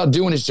and just about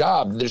doing his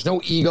job. There's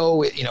no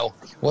ego.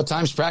 What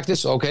time's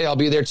practice? Okay, I'll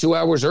be there 2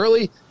 hours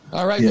early.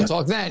 All right, We'll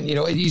talk then.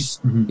 He's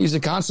a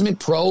consummate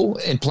pro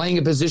and playing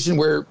a position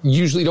where you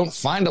usually don't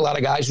find a lot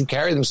of guys who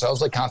carry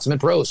themselves like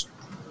consummate pros.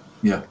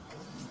 Yeah.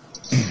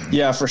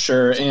 Yeah, for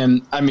sure.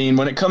 And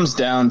when it comes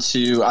down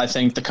to, I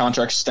think the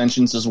contract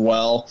extensions as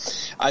well,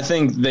 I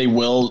think they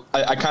will.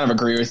 I kind of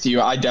agree with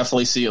you. I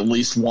definitely see at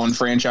least 1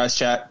 franchise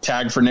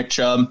tag for Nick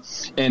Chubb,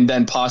 and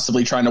then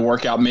possibly trying to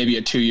work out maybe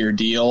a 2-year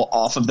deal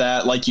off of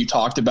that. Like you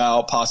talked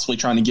about, possibly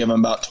trying to give him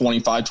about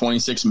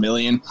 $25-26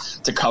 million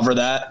to cover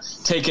that,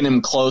 taking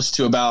him close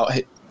to about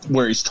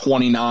where he's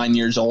 29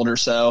 years old or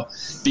so,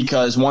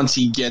 because once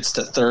he gets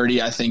to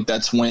 30, I think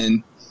that's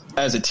when,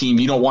 as a team,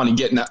 you don't want to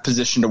get in that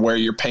position to where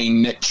you're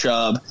paying Nick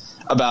Chubb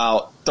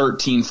about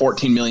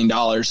 $13-14 million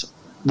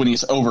when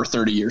he's over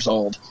 30 years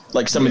old,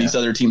 like some of these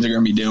other teams are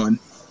going to be doing.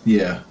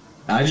 Yeah.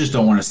 I just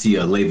don't want to see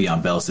a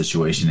Le'Veon Bell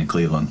situation in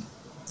Cleveland.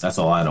 That's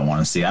all I don't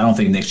want to see. I don't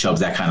think Nick Chubb's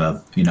that kind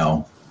of,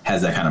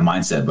 has that kind of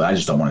mindset, but I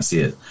just don't want to see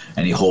it.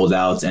 Any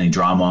holdouts, any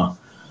drama.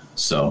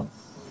 So.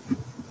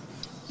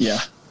 Yeah.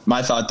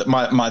 My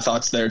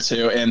thoughts there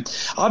too. And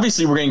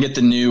obviously we're going to get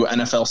the new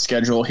NFL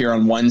schedule here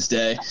on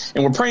Wednesday,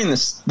 and we're praying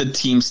the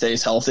team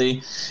stays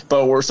healthy,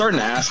 but we're starting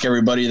to ask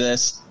everybody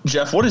this.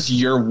 Jeff, what is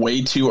your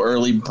way too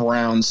early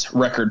Browns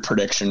record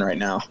prediction right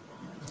now?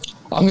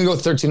 I'm going to go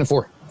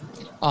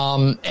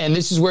 13-4. And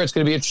this is where it's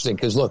going to be interesting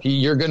because look,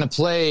 you're going to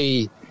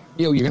play,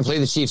 you're going to play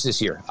the Chiefs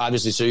this year,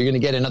 obviously. So you're going to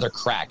get another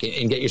crack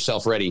and get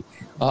yourself ready.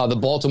 The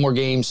Baltimore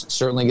games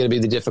certainly going to be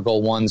the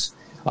difficult ones.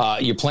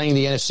 You're playing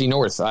the NFC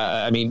North.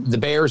 The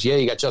Bears,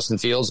 you got Justin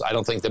Fields. I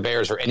don't think the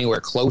Bears are anywhere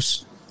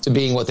close to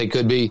being what they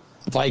could be.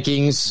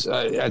 Vikings,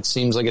 it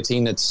seems like a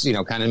team that's,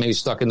 kind of maybe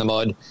stuck in the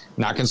mud.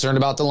 Not concerned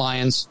about the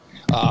Lions.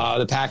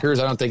 The Packers,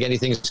 I don't think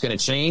anything's going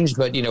to change,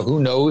 but, who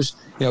knows?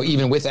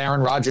 Even with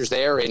Aaron Rodgers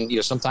there, and,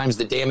 sometimes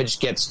the damage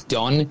gets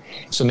done.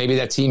 So maybe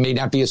that team may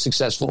not be as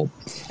successful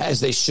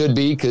as they should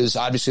be because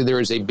obviously there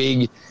is a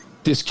big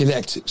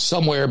disconnect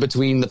somewhere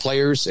between the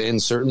players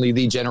and certainly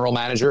the general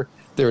manager.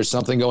 There is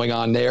something going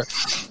on there.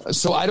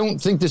 So I don't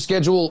think the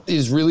schedule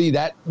is really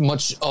that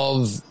much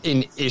of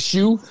an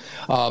issue.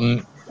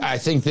 I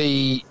think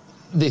the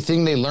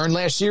thing they learned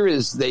last year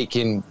is they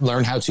can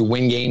learn how to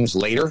win games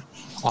later.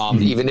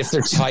 Even if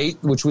they're tight,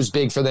 which was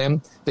big for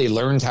them. They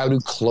learned how to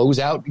close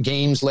out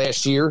games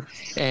last year.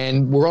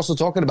 And we're also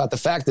talking about the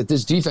fact that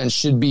this defense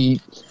should be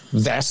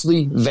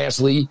vastly,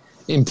 vastly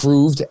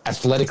improved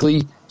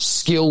athletically,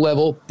 skill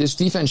level. This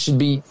defense should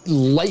be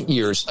light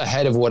years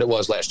ahead of what it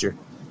was last year.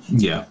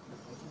 Yeah.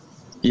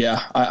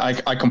 Yeah,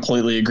 I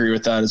completely agree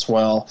with that as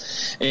well.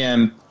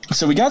 And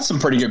so we got some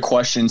pretty good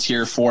questions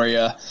here for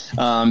you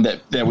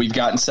that we've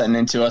gotten sent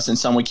into us, and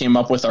some we came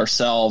up with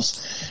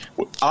ourselves.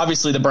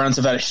 Obviously, the Browns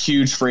have had a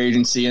huge free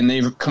agency, and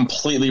they've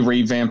completely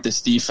revamped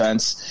this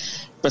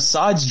defense.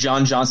 Besides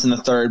John Johnson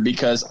III,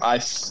 because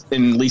at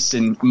least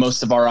in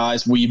most of our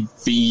eyes, we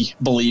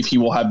believe he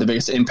will have the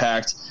biggest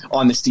impact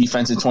on this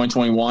defense in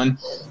 2021,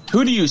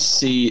 who do you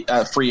see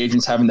free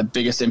agents having the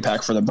biggest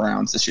impact for the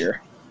Browns this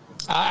year?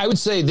 I would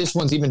say this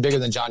one's even bigger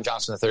than John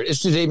Johnson III.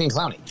 It's Jadeveon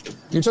Clowney.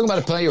 You're talking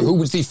about a player who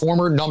was the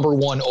former number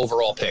 1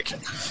 overall pick.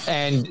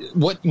 And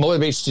what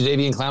motivates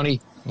Jadeveon Clowney?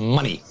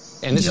 money.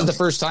 And this is the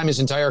first time his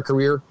entire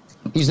career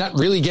he's not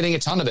really getting a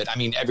ton of it. I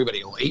mean,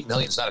 everybody, $8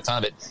 million is not a ton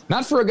of it.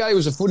 Not for a guy who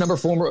was a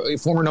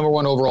former number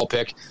one overall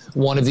pick,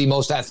 one of the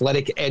most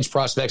athletic edge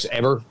prospects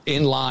ever,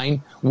 in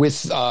line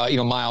with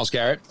Myles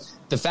Garrett.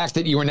 The fact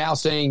that you are now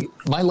saying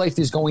my life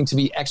is going to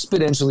be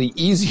exponentially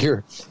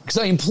easier because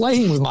I am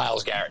playing with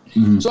Myles Garrett.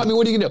 Mm-hmm. So, I mean,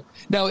 what are you going to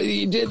do? Now,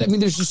 I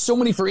mean, there's just so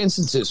many for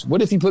instances.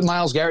 What if you put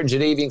Myles Garrett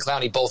and Jadeveon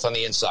Clowney both on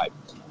the inside?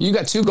 You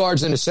got two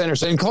guards in the center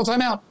saying, call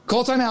timeout,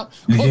 call timeout,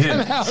 call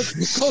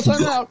timeout, call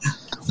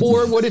timeout.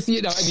 Or what if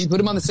you put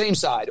them on the same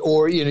side,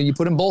 or you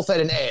put them both at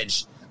an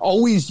edge?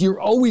 You're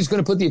always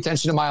going to put the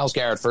attention to Myles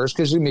Garrett first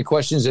because there's going to be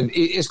questions of,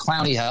 is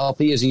Clowney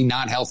healthy? Is he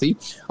not healthy?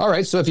 All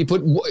right, so if you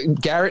put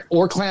Garrett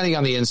or Clowney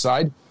on the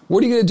inside,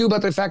 what are you going to do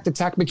about the fact that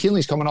Takk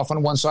McKinley's coming off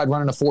on one side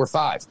running a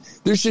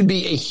 4-5? There should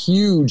be a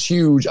huge,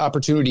 huge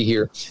opportunity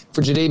here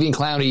for Jadeveon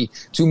Clowney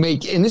to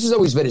make, and this has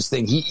always been his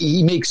thing,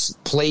 he makes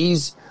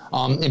plays.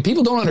 And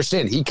people don't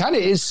understand. He kind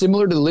of is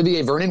similar to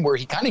Olivier Vernon, where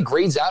he kind of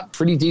grades out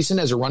pretty decent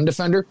as a run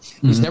defender.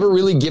 He's never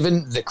really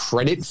given the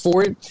credit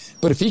for it.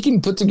 But if he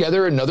can put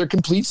together another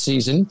complete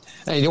season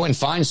and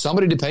find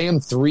somebody to pay him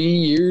 3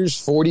 years,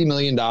 $40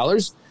 million,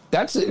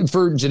 that's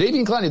for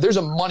Jadeveon Clowney. There's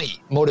a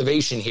money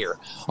motivation here.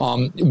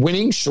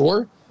 Winning,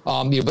 sure.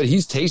 But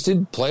he's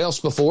tasted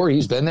playoffs before.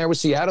 He's been there with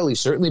Seattle. He's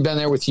certainly been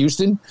there with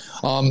Houston.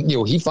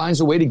 He finds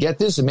a way to get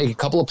this and make a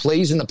couple of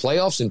plays in the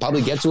playoffs and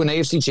probably get to an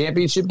AFC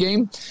championship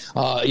game.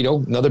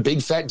 Another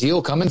big fat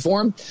deal coming for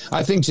him.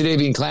 I think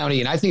Jadeveon Clowney,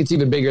 and I think it's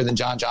even bigger than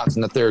John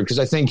Johnson III, because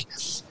I think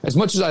as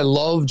much as I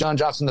love John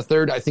Johnson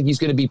III, I think he's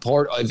going to be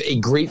part of a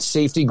great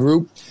safety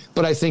group.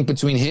 But I think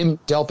between him,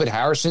 Delpit,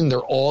 Harrison, they're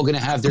all going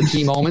to have their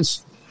key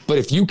moments. But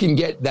if you can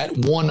get that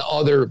one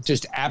other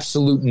just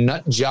absolute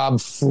nut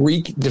job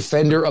freak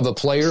defender of a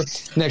player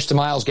next to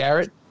Myles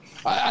Garrett,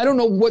 I don't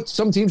know what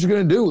some teams are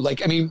going to do.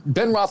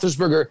 Ben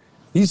Roethlisberger,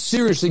 he's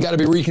seriously got to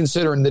be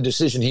reconsidering the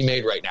decision he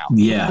made right now.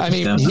 Yeah,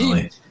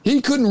 definitely. He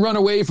couldn't run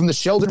away from the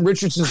Sheldon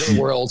Richardsons of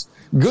the world.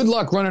 Good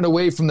luck running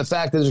away from the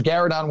fact that there's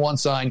Garrett on one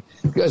side,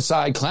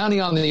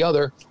 Clowney on the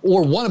other,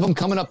 or one of them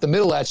coming up the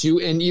middle at you,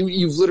 and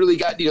you've literally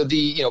got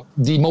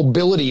the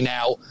mobility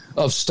now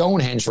of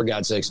Stonehenge, for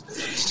God's sakes.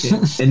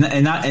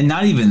 And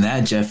not even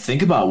that, Jeff.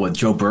 Think about what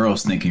Joe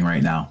Burrow's thinking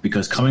right now,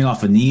 because coming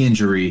off a knee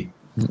injury.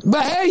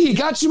 But hey, he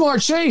got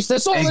Jamar Chase.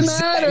 That's all that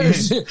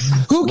matters.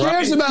 Who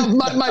cares about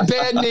my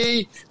bad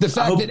knee? The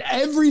fact that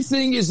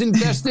everything is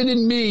invested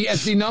in me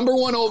as the number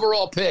one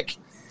overall pick.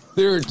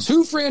 There are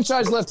two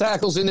franchise left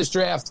tackles in this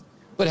draft.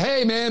 But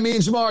hey, man, me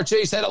and Jamar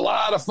Chase had a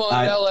lot of fun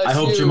at LSU. I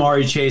hope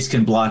Jamar Chase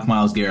can block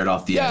Myles Garrett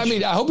off the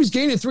edge. I hope he's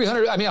gaining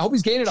 300. I hope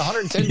he's gaining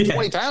 110,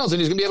 20 pounds, and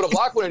he's going to be able to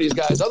block one of these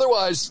guys.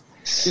 Otherwise,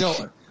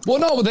 well,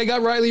 no, but they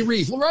got Riley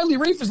Reif. Well, Riley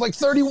Reif is like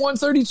 31,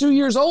 32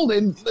 years old,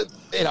 and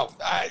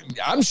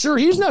I'm sure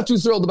he's not too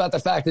thrilled about the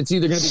fact that it's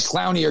either going to be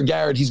Clowney or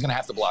Garrett he's going to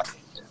have to block.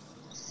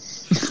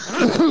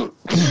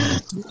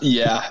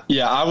 Yeah.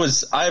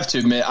 I have to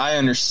admit, I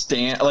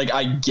understand.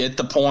 I get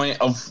the point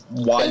of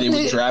why they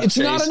would draft Chase,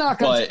 not a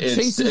knock on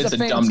Chase. It's a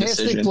dumb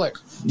decision. Player.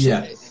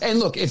 Yeah. And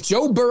look, if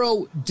Joe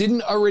Burrow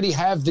didn't already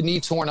have the knee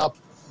torn up,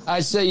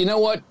 I'd say, you know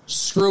what?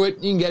 Screw it.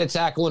 You can get a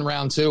tackle in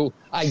round 2.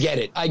 I get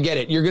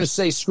it. You're going to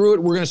say, screw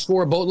it. We're going to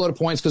score a boatload of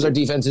points because our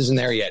defense isn't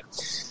there yet.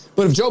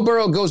 But if Joe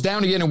Burrow goes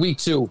down again in week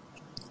 2,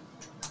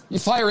 you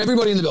fire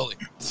everybody in the building.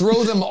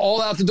 Throw them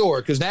all out the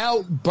door, because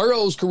now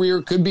Burrow's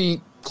career could be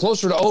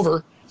closer to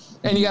over,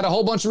 and you got a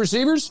whole bunch of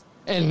receivers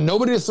and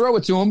nobody to throw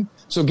it to him.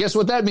 So guess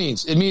what that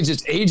means? It means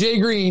it's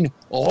A.J. Green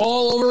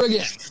all over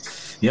again.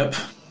 Yep.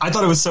 I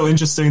thought it was so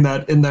interesting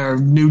that in their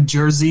New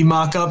Jersey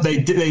mock-up,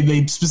 they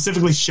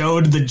specifically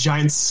showed the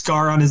giant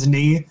scar on his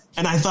knee,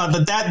 and I thought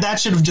that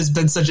should have just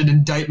been such an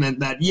indictment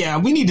that,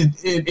 we need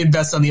to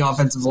invest on the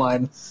offensive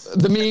line.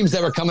 The memes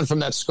that were coming from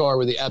that scar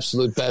were the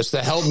absolute best.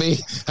 Help me,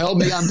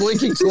 I'm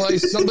blinking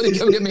twice. Somebody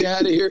come get me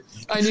out of here.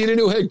 I need a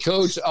new head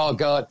coach. Oh,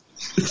 God.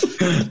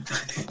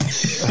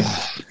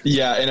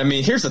 Yeah, and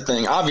here's the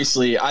thing.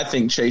 Obviously, I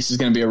think Chase is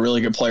going to be a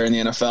really good player in the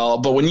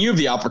NFL, but when you have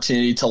the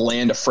opportunity to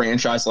land a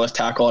franchise left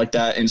tackle like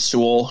that in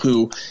Sewell,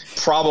 who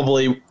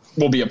probably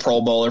will be a Pro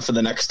Bowler for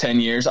the next 10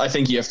 years, I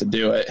think you have to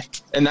do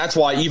it. And that's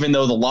why, even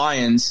though the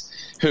Lions,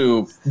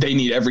 who they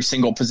need every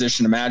single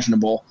position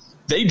imaginable,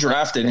 they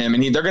drafted him,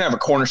 and they're going to have a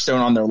cornerstone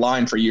on their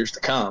line for years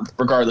to come,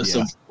 regardless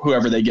of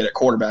whoever they get at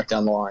quarterback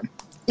down the line.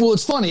 Well,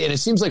 it's funny, and it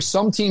seems like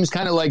some teams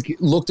kind of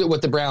looked at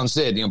what the Browns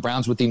did.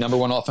 Browns with the number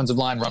one offensive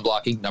line run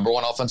blocking, number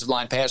one offensive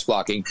line pass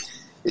blocking,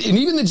 and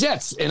even the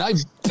Jets. And I've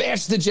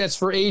bashed the Jets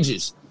for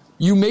ages.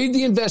 You made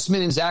the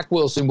investment in Zach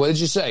Wilson. What did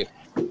you say?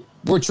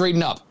 We're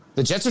trading up.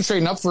 The Jets are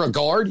trading up for a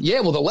guard.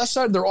 Yeah, well, the left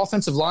side of their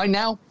offensive line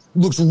now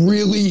looks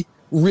really,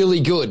 really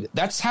good.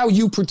 That's how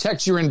you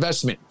protect your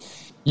investment.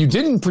 You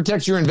didn't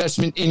protect your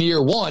investment in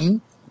year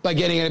 1 by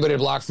getting anybody to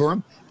block for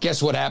him.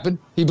 Guess what happened?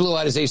 He blew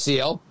out his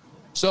ACL.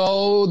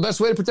 So the best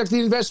way to protect the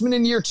investment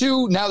in year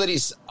 2, now that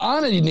he's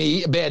on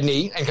a bad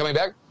knee, and coming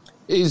back,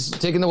 is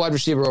taking the wide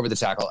receiver over the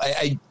tackle.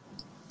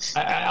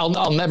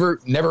 I'll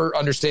never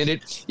understand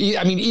it.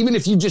 Even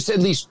if you just at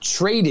least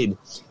traded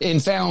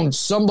and found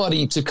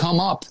somebody to come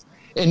up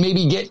and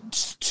maybe get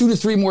 2 to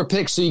 3 more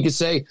picks so you could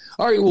say,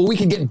 all right, well, we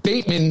can get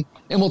Bateman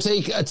and we'll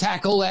take a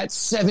tackle at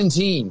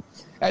 17.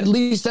 At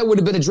least that would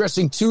have been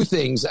addressing 2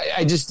 things.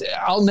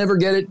 I'll never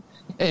get it.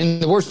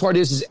 And the worst part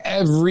is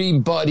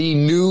everybody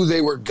knew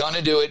they were going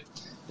to do it.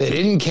 They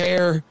didn't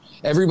care.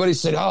 Everybody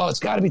said, oh, it's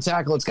got to be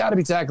tackle. It's got to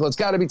be tackle. It's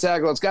got to be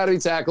tackle. It's got to be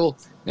tackle.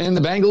 And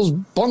the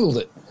Bengals bungled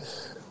it.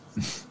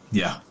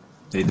 Yeah,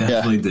 they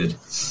definitely did.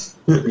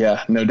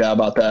 Yeah, no doubt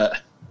about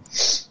that.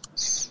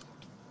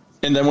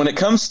 And then when it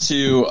comes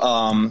to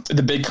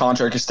the big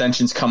contract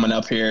extensions coming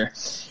up here,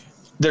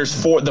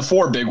 there's the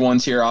 4 big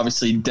ones here,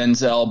 obviously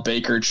Denzel,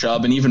 Baker,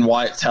 Chubb, and even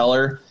Wyatt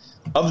Teller.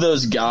 Of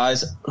those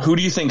guys, who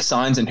do you think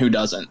signs and who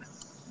doesn't?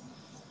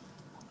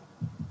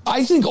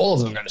 I think all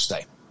of them are going to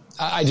stay.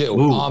 I do.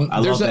 Ooh, I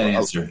love that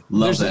answer.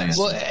 Love that answer.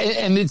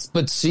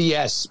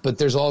 Well, but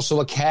there's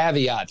also a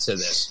caveat to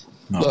this.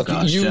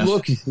 Oh,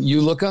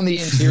 You look on the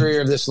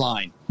interior of this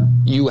line.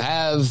 You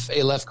have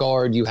a left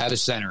guard. You have a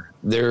center.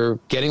 They're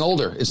getting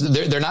older.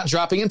 They're not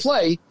dropping in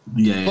play,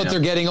 but they're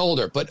getting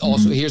older. But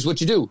also, here's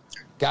what you do,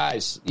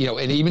 guys.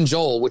 And even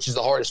Joel, which is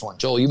the hardest one.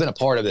 Joel, you've been a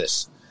part of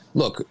this.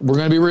 Look, we're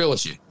going to be real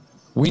with you.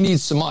 We need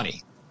some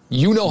money.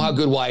 You know how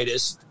good Wyatt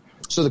is.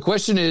 So the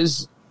question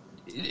is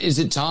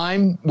it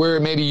time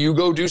where maybe you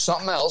go do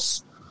something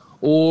else,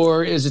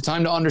 or is it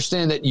time to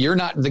understand that you're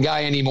not the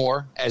guy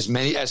anymore, as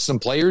some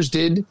players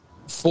did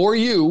for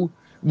you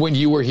when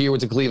you were here with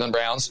the Cleveland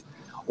Browns?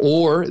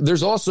 Or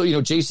there's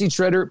also, J.C.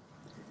 Treader,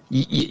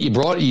 you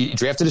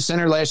drafted a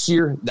center last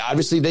year.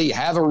 Obviously, they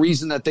have a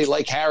reason that they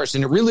like Harris,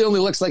 and it really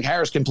only looks like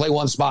Harris can play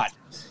one spot,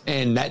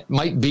 and that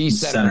might be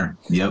center.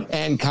 Yep.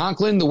 And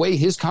Conklin, the way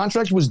his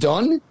contract was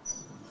done,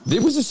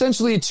 it was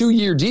essentially a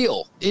 2-year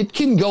deal. It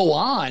can go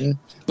on,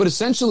 but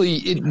essentially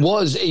it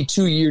was a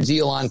 2-year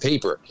deal on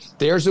paper.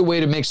 There's a way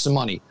to make some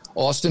money.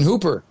 Austin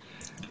Hooper,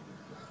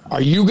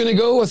 are you going to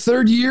go a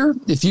 3rd year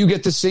if you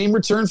get the same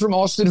return from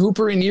Austin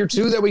Hooper in year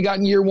 2 that we got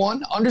in year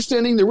 1?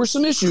 Understanding there were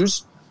some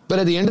issues, but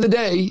at the end of the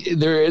day,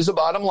 there is a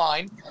bottom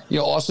line.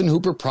 Austin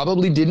Hooper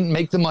probably didn't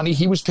make the money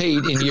he was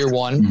paid in year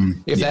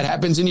 1. If that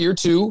happens in year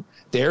 2,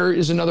 there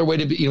is another way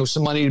to be,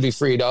 some money to be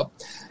freed up.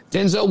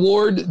 Denzel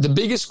Ward, the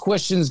biggest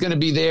question is going to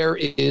be there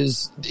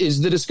is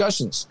the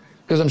discussions,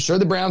 because I'm sure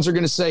the Browns are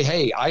going to say,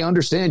 hey, I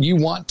understand you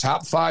want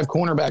top 5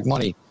 cornerback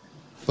money,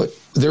 but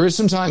there is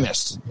some time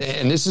missed,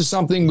 and this is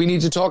something we need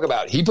to talk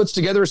about. He puts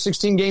together a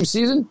 16-game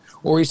season,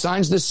 or he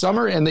signs this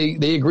summer and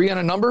they agree on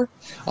a number,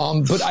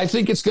 but I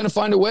think it's going to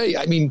find a way.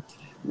 I mean,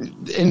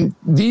 and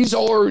these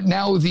are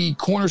now the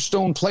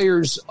cornerstone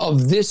players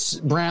of this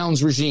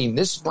Browns regime,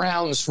 this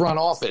Browns front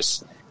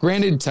office.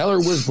 Granted, Teller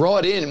was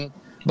brought in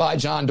by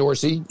John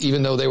Dorsey,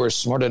 even though they were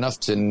smart enough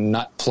to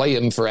not play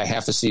him for a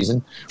half a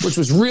season, which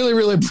was really,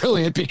 really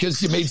brilliant,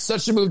 because you made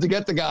such a move to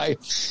get the guy,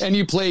 and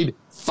you played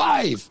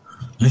 5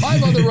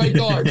 other right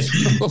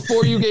guards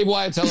before you gave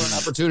Wyatt Teller an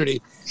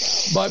opportunity.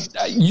 But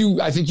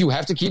I think you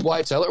have to keep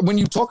Wyatt Teller. When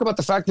you talk about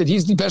the fact that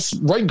he's the best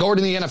right guard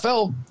in the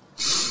NFL,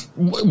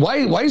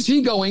 why is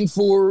he going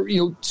for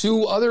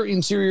 2 other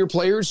interior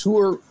players who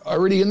are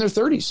already in their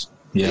 30s?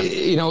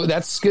 Yeah.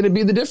 That's going to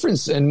be the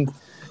difference, and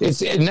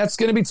that's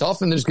going to be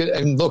tough.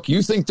 And look,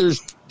 you think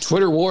there's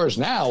Twitter wars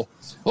now?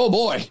 Oh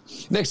boy,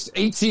 next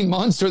 18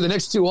 months or the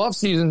next 2 off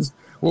seasons,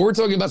 where we're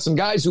talking about some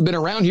guys who've been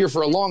around here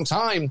for a long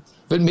time,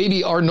 but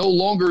maybe are no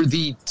longer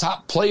the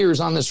top players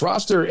on this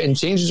roster, and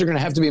changes are going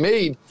to have to be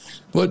made.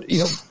 But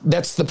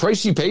that's the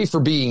price you pay for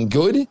being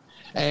good.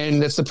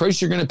 And that's the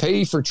price you're going to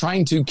pay for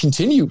trying to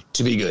continue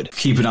to be good.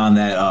 Keep it on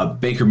that.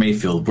 Baker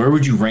Mayfield, where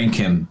would you rank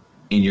him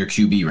in your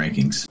QB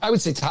rankings? I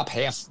would say top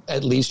half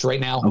at least right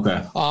now.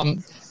 Okay.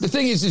 The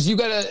thing is you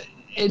got to,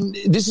 and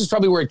this is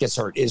probably where it gets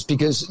hurt, is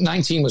because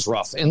 19 was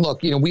rough. And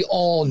look, we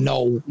all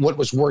know what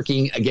was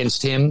working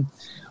against him.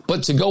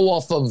 But to go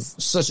off of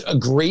such a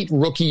great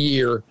rookie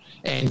year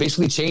and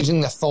basically changing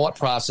the thought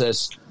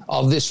process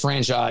of this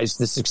franchise,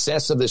 the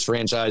success of this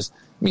franchise,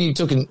 I mean, you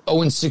took an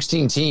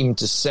 0-16 team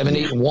to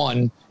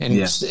 7-8-1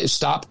 and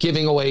stopped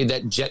giving away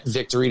that jet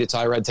victory to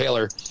Tyrod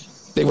Taylor.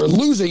 They were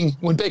losing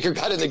when Baker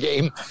got in the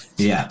game.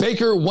 Yeah.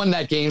 Baker won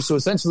that game. So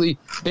essentially,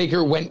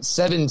 Baker went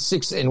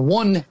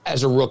 7-6-1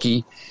 as a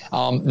rookie.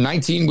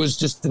 19 was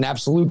just an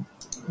absolute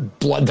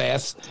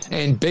bloodbath.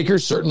 And Baker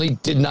certainly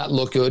did not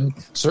look good,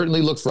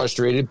 certainly looked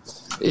frustrated.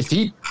 If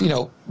he,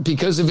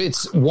 because of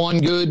it's one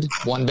good,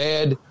 one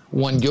bad,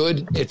 one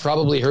good, it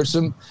probably hurts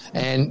him.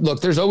 And look,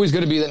 there's always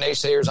going to be the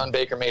naysayers on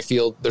Baker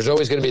Mayfield. There's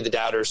always going to be the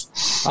doubters.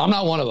 I'm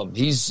not one of them.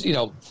 He's,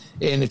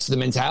 and it's the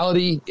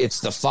mentality,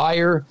 it's the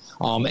fire,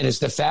 and it's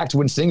the fact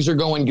when things are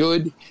going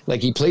good,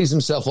 like he plays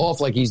himself off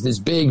like he's this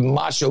big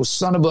macho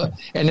son of a,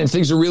 and then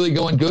things are really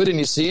going good, and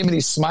you see him and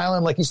he's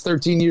smiling like he's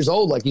 13 years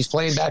old, like he's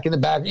playing back in the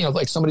back,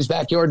 like somebody's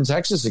backyard in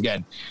Texas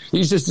again.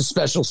 He's just a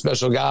special,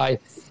 special guy,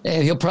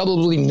 and he'll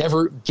probably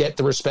never get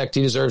the respect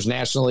he deserves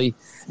nationally.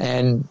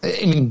 And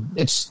I mean,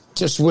 it's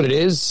just what it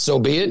is. So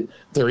be it.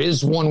 There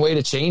is one way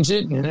to change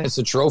it, and it's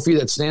a trophy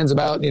that stands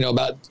about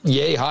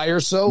yay high or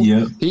so.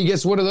 Yeah. He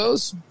gets one of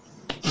those.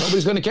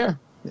 Nobody's going to care.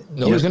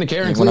 Nobody's going to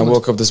care. When I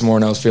woke up this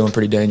morning, I was feeling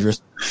pretty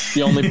dangerous.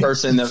 The only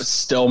person that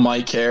still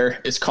might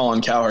care is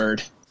Colin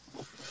Cowherd.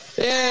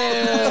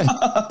 Yeah,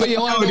 but you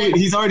know, dude,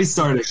 he's already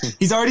started.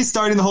 He's already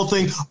starting the whole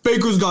thing.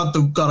 Baker's got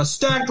a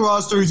stacked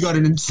roster. He's got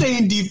an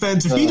insane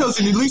defense. If he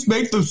doesn't at least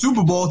make the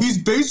Super Bowl, he's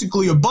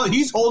basically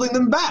he's holding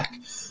them back.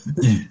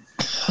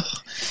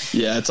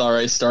 Yeah, it's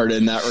already started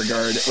in that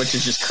regard, which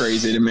is just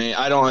crazy to me.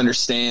 I don't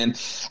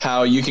understand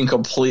how you can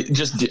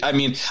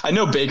I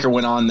know Baker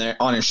went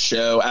on his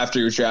show after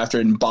he was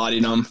drafted and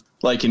bodied him,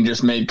 and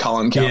just made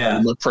Colin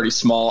Cowherd look pretty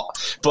small.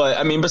 But,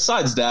 I mean,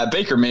 besides that,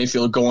 Baker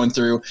Mayfield going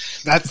through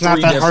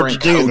three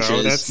different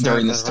coaches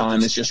during this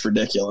time is just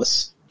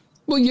ridiculous.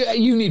 Well,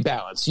 you need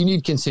balance. You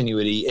need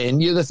continuity.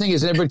 And the thing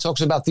is, everybody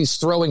talks about these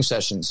throwing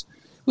sessions.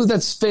 Well,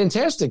 that's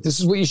fantastic. This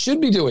is what you should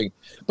be doing.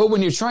 But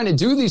when you're trying to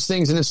do these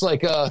things and it's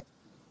like,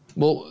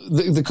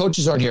 the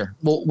coaches aren't here.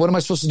 Well, what am I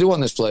supposed to do on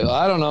this play?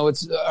 I don't know.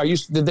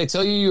 Did they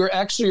tell you you're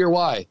X or you're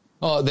Y?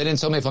 Oh, they didn't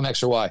tell me if I'm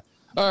X or Y.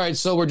 All right,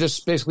 so we're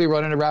just basically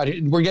running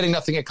around. We're getting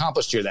nothing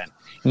accomplished here then.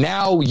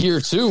 Now,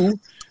 year 2,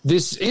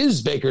 this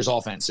is Baker's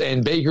offense,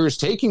 and Baker's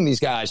taking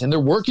these guys, and they're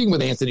working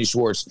with Anthony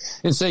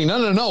Schwartz and saying,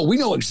 no, we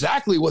know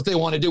exactly what they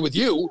want to do with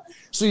you.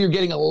 So you're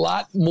getting a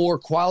lot more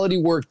quality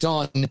work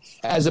done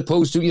as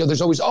opposed to, there's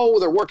always,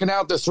 they're working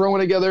out, they're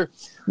throwing together.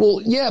 Well,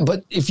 yeah,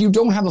 but if you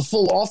don't have a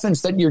full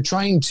offense that you're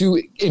trying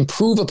to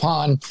improve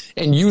upon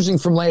and using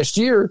from last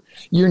year,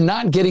 you're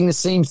not getting the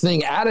same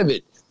thing out of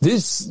it.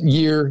 This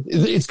year,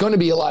 it's going to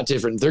be a lot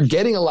different. They're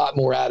getting a lot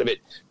more out of it.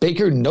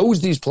 Baker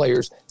knows these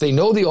players. They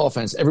know the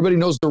offense. Everybody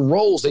knows their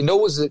roles. They know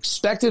what's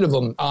expected of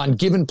them on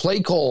given play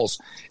calls.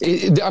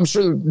 I'm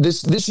sure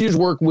this year's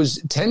work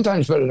was 10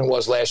 times better than it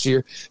was last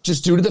year,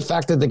 just due to the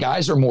fact that the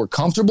guys are more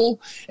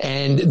comfortable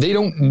and they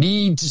don't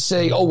need to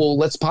say,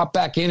 let's pop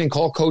back in and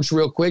call coach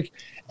real quick.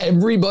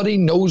 Everybody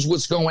knows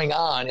what's going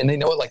on, and they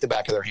know it like the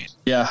back of their hand.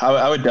 Yeah,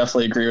 I would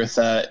definitely agree with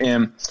that.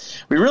 And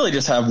we really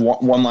just have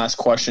one last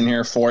question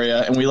here for you,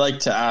 and we like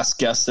to ask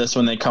guests this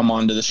when they come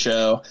onto the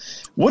show.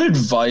 What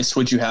advice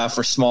would you have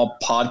for small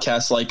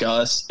podcasts like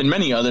us and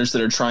many others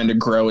that are trying to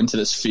grow into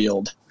this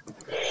field?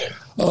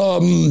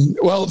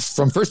 Well,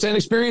 from firsthand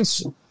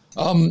experience,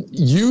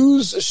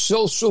 use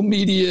social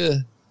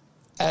media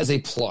as a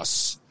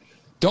plus.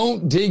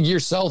 Don't dig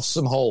yourself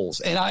some holes.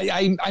 And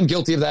I'm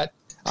guilty of that.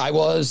 I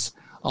was.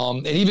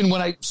 And even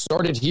when I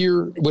started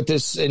here with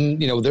this,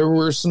 and, there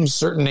were some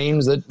certain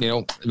names that,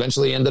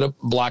 eventually ended up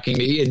blocking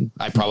me, and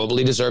I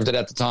probably deserved it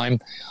at the time.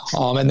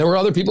 And there were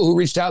other people who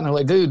reached out and they're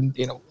like, dude,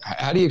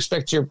 how do you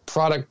expect your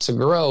product to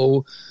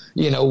grow,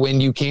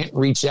 when you can't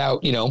reach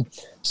out,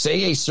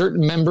 say a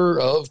certain member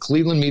of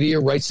Cleveland media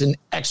writes an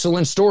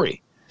excellent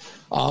story.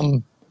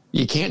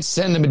 You can't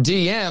send them a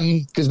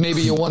DM because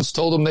maybe you once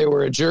told them they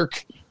were a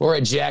jerk or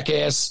a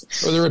jackass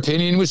or their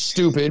opinion was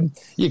stupid.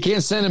 You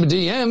can't send them a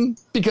DM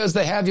because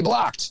they have you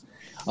blocked.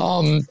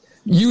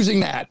 Using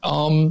that,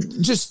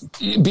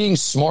 just being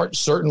smart,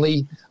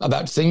 certainly,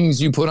 about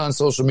things you put on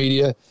social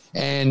media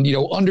and,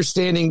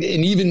 understanding,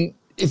 and even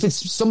if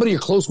it's somebody you're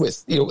close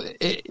with,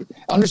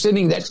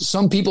 understanding that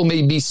some people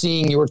may be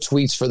seeing your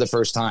tweets for the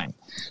first time.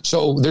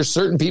 So there's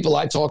certain people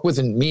I talk with,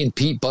 and me and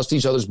Pete bust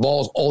each other's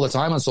balls all the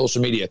time on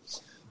social media.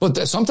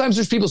 But sometimes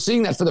there's people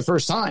seeing that for the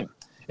first time,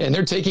 and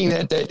they're taking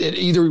that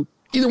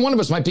either one of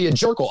us might be a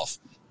jerk off.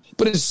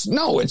 But it's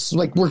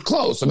like we're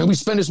close. I mean, we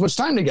spend as much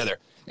time together.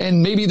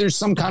 And maybe there's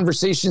some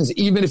conversations,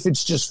 even if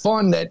it's just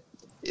fun, that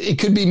it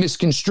could be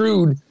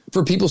misconstrued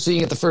for people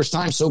seeing it the first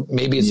time. So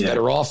maybe it's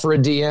better off for a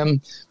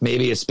DM.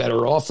 Maybe it's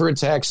better off for a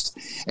text.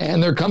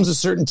 And there comes a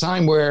certain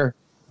time where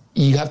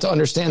you have to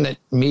understand that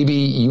maybe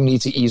you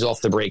need to ease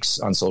off the brakes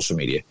on social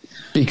media.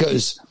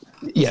 Because,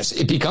 yes,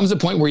 it becomes a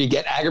point where you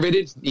get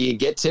aggravated, you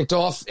get ticked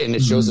off, and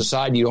it shows a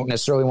side you don't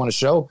necessarily want to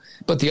show.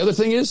 But the other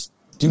thing is,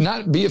 do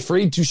not be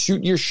afraid to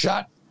shoot your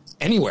shot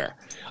anywhere.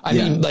 I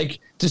mean,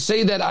 like, to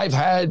say that I've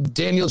had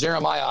Daniel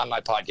Jeremiah on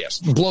my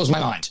podcast blows my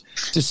mind.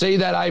 To say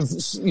that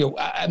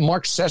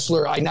Mark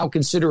Sessler, I now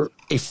consider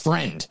a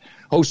friend,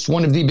 hosts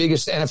one of the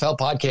biggest NFL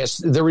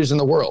podcasts there is in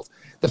the world.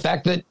 The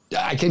fact that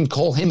I can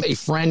call him a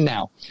friend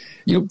now.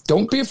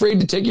 Don't be afraid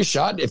to take your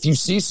shot. If you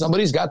see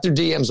somebody's got their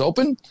DMs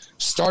open,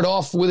 start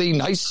off with a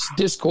nice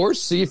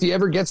discourse, see if you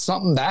ever get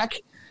something back.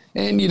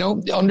 And,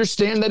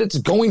 understand that it's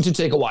going to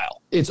take a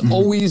while. It's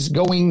always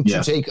going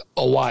to take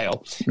a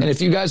while. And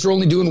if you guys are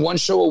only doing one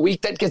show a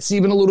week, that gets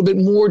even a little bit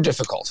more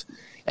difficult.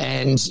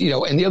 And,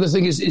 and the other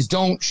thing is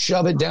don't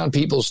shove it down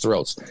people's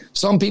throats.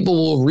 Some people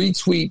will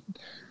retweet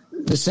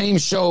the same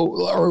show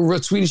or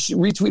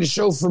retweet a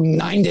show from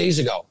 9 days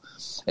ago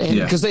and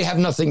because they have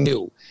nothing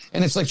new.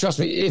 And it's like, trust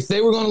me, if they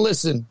were going to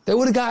listen, they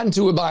would have gotten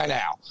to it by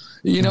now.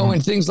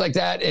 And things like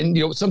that.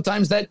 And,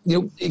 sometimes that,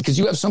 because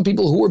you have some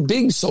people who are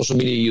big social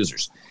media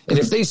users. And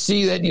if they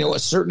see that, a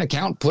certain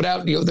account put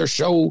out, their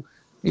show,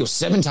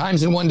 7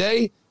 times in one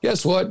day,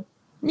 guess what?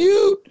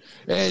 Mute.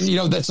 And,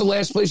 that's the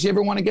last place you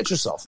ever want to get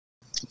yourself.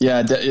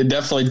 Yeah,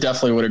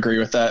 definitely would agree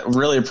with that.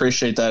 Really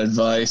appreciate that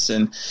advice,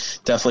 and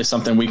definitely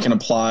something we can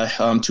apply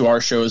to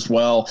our show as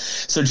well.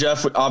 So,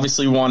 Jeff, we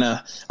obviously want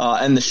to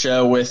end the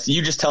show with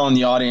you just telling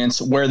the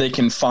audience where they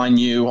can find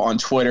you on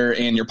Twitter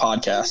and your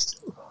podcast.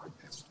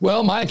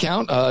 Well, my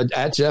account,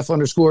 at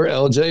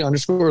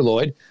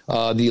Jeff_LJ_Lloyd,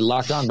 the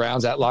Locked On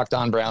Browns, at Locked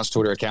On Browns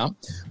Twitter account.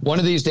 One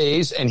of these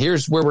days, and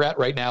here's where we're at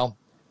right now,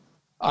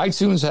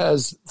 iTunes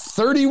has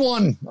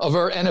 31 of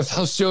our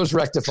NFL shows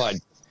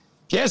rectified.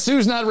 Guess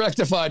who's not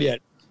rectified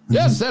yet?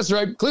 Yes, that's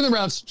right. Cleveland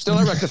Browns, still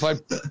not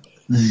rectified.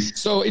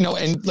 So,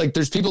 and like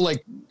there's people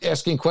like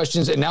asking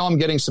questions, and now I'm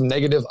getting some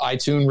negative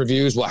iTunes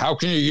reviews. Well, how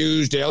can you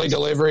use daily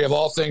delivery of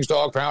all things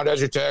dog pound as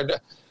your tag?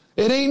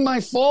 It ain't my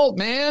fault,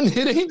 man.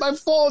 It ain't my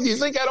fault. You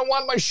think I don't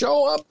want my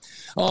show up?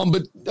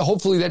 But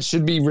hopefully that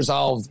should be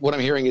resolved. What I'm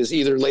hearing is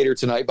either later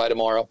tonight, by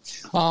tomorrow.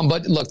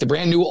 But look, the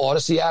brand new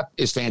Odyssey app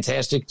is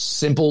fantastic,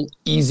 simple,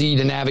 easy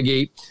to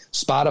navigate.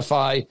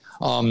 Spotify.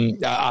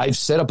 I've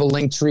set up a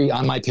link tree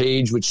on my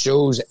page, which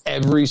shows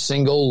every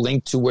single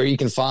link to where you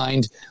can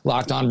find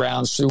Locked On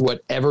Browns through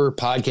whatever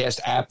podcast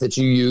app that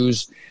you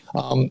use.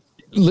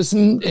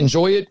 Listen,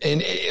 enjoy it.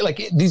 And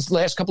these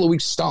last couple of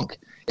weeks stunk.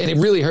 And it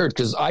really hurt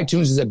because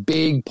iTunes is a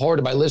big part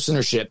of my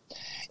listenership.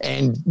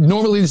 And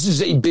normally this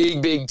is a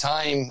big, big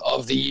time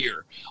of the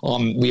year.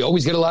 We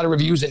always get a lot of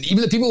reviews. And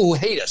even the people who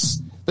hate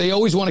us, they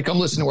always want to come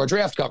listen to our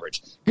draft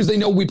coverage because they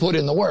know we put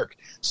in the work.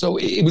 So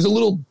it was a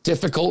little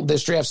difficult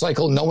this draft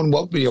cycle, knowing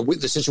what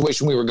with the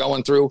situation we were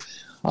going through.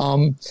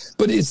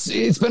 But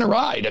it's been a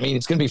ride. I mean,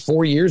 it's going to be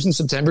 4 years in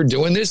September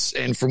doing this,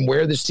 and from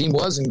where this team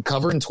was and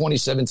covering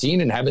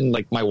 2017 and having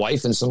like my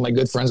wife and some of my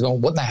good friends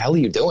going, what in the hell are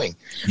you doing?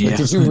 Yeah. Like,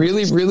 did you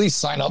really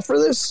sign up for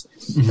this?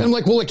 And I'm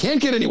like, well, it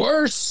can't get any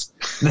worse.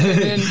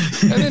 And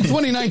then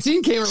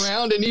 2019 came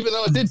around, and even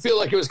though it did feel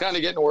like it was kind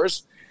of getting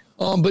worse,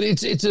 but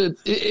it's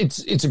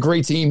a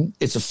great team.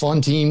 It's a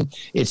fun team.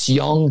 It's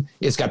young.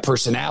 It's got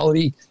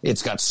personality.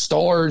 It's got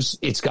stars.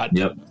 It's got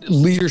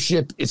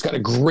leadership. It's got a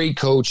great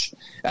coach.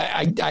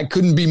 I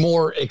couldn't be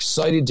more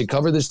excited to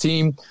cover this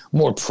team,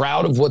 more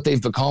proud of what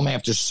they've become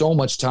after so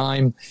much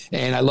time.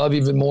 And I love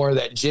even more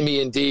that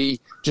Jimmy and Dee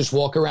just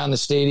walk around the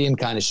stadium,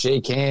 kind of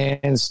shake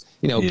hands,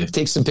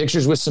 take some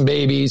pictures with some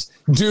babies,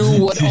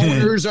 do what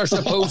owners are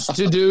supposed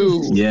to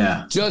do.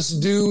 Yeah.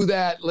 Just do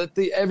that. Let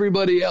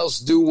everybody else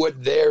do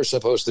what they're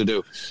supposed to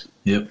do.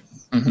 Yep.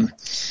 Mm-hmm.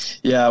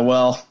 Yeah,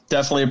 well,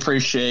 definitely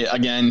appreciate,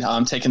 again,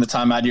 taking the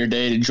time out of your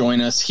day to join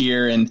us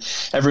here. And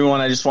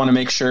everyone, I just want to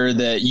make sure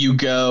that you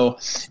go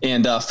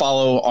and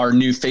follow our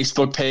new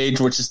Facebook page,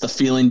 which is the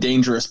Feeling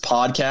Dangerous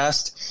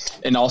Podcast,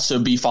 and also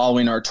be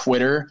following our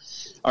Twitter.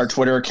 Our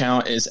Twitter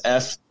account is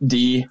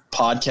FD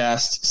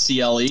Podcast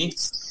CLE.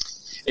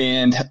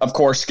 And, of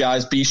course,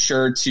 guys, be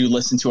sure to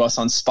listen to us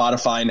on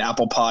Spotify and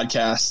Apple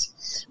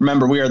Podcasts.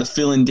 Remember, we are the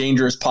Feeling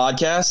Dangerous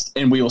Podcast,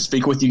 and we will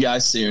speak with you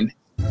guys soon.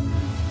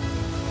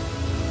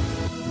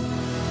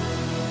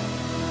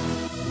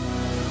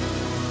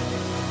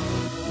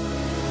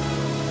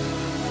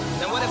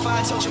 If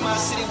I told you my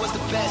city was the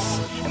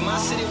best, and my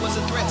city was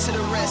a threat to the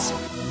rest,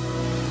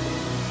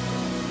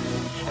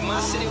 and my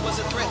city was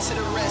a threat to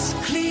the rest.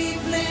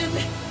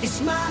 Cleveland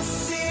is my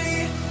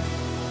city,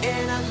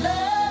 and I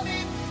love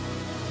it.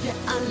 Yeah,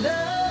 I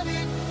love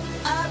it.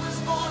 I was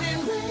born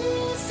and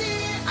raised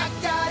here. I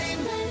got it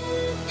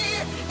made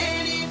here,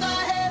 and if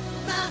I have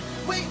my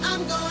way,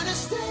 I'm gonna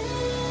stay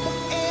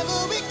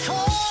every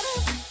corner.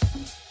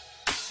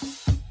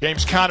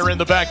 James Conner in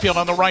the backfield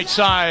on the right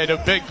side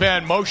of Big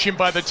Ben. Motion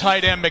by the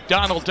tight end.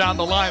 McDonald down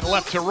the line,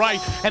 left to right.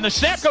 And the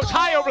snap goes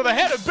high over the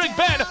head of Big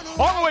Ben,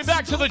 all the way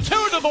back to the 2,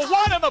 to the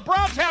 1, and the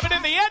Browns have it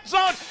in the end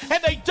zone.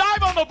 And they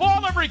dive on the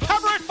ball and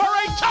recover it for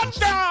a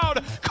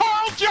touchdown.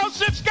 Carl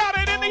Joseph's got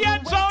it in the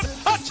end zone.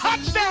 A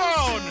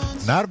touchdown.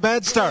 Not a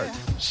bad start.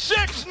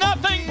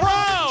 6-0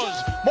 Browns.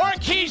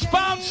 Marquise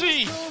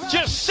Pouncey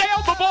just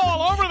sailed the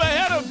ball over the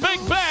head of Big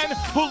Ben,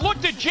 who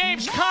looked at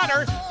James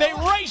Conner. They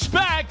raced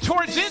back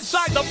towards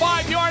inside the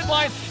 5-yard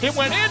line. It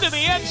went into the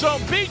end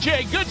zone.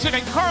 B.J. Goodson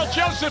and Carl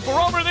Joseph were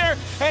over there,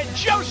 and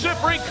Joseph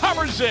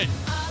recovers it.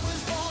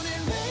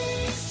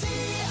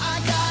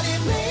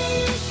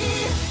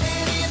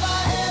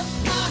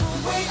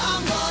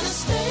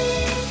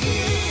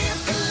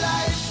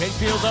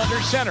 Mayfield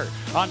under center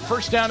on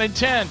 1st down and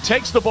 10.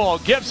 Takes the ball,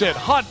 gives it.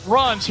 Hunt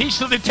runs. He's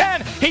to the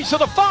 10. He's to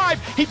the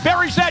 5. He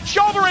buries that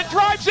shoulder and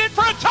drives in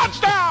for a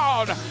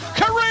touchdown.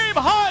 Kareem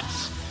Hunt,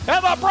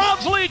 and the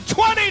Browns lead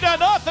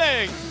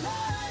 20-0.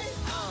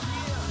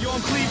 Yo,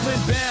 I'm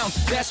Cleveland bound.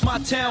 That's my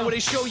town where they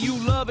show you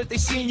love if they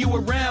seeing you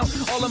around.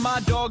 All of my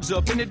dogs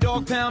up in the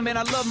dog pound. Man,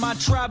 I love my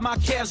tribe, my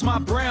Cavs, my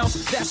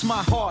Browns. That's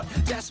my heart.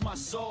 That's my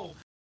soul.